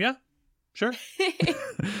go, yeah, sure.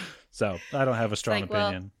 So I don't have a strong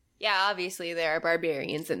opinion. Well, yeah, obviously there are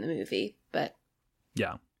barbarians in the movie, but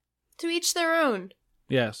yeah. To each their own.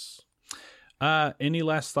 Yes. Any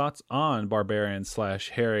last thoughts on Barbarian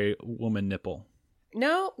 / Hairy Woman Nipple?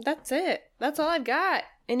 No, that's it. That's all I've got.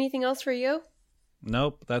 Anything else for you?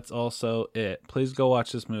 Nope, that's also it. Please go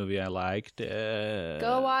watch this movie. I liked it.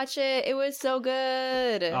 Go watch it. It was so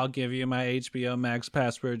good. I'll give you my HBO Max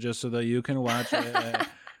password just so that you can watch it.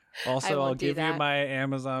 Also, I'll give you my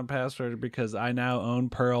Amazon password because I now own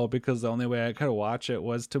Pearl, because the only way I could watch it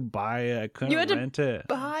was to buy it. I couldn't rent it.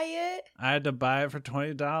 Buy it? I had to buy it for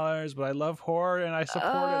 $20, but I love horror and I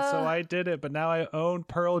support it, so I did it. But now I own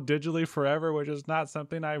Pearl digitally forever, which is not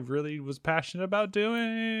something I really was passionate about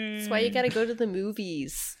doing. That's why you gotta go to the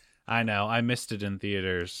movies. I know. I missed it in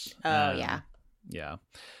theaters. Oh, yeah. Yeah.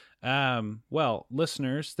 Well,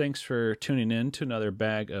 listeners, thanks for tuning in to another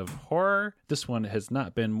bag of horror. This one has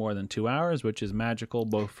not been more than 2 hours, which is magical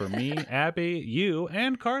both for me, Abby, you,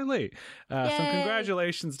 and Carly. So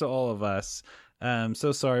congratulations to all of us.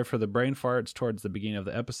 So sorry for the brain farts towards the beginning of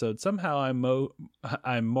the episode. Somehow I'm more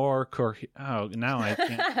now I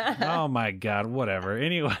can't. Oh my God, whatever.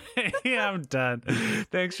 Anyway, I'm done.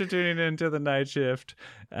 Thanks for tuning in to the Night Shift.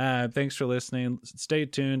 Thanks for listening. Stay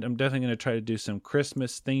tuned. I'm definitely going to try to do some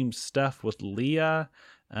Christmas themed stuff with Leah,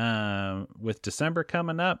 with December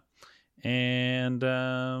coming up. And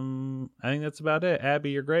I think that's about it. Abby,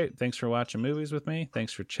 you're great. Thanks for watching movies with me.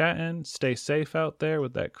 Thanks for chatting. Stay safe out there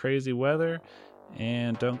with that crazy weather.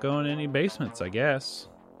 And don't go in any basements, I guess.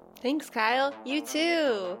 Thanks, Kyle. You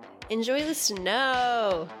too. Enjoy the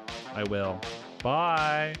snow. I will.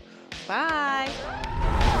 Bye. Bye.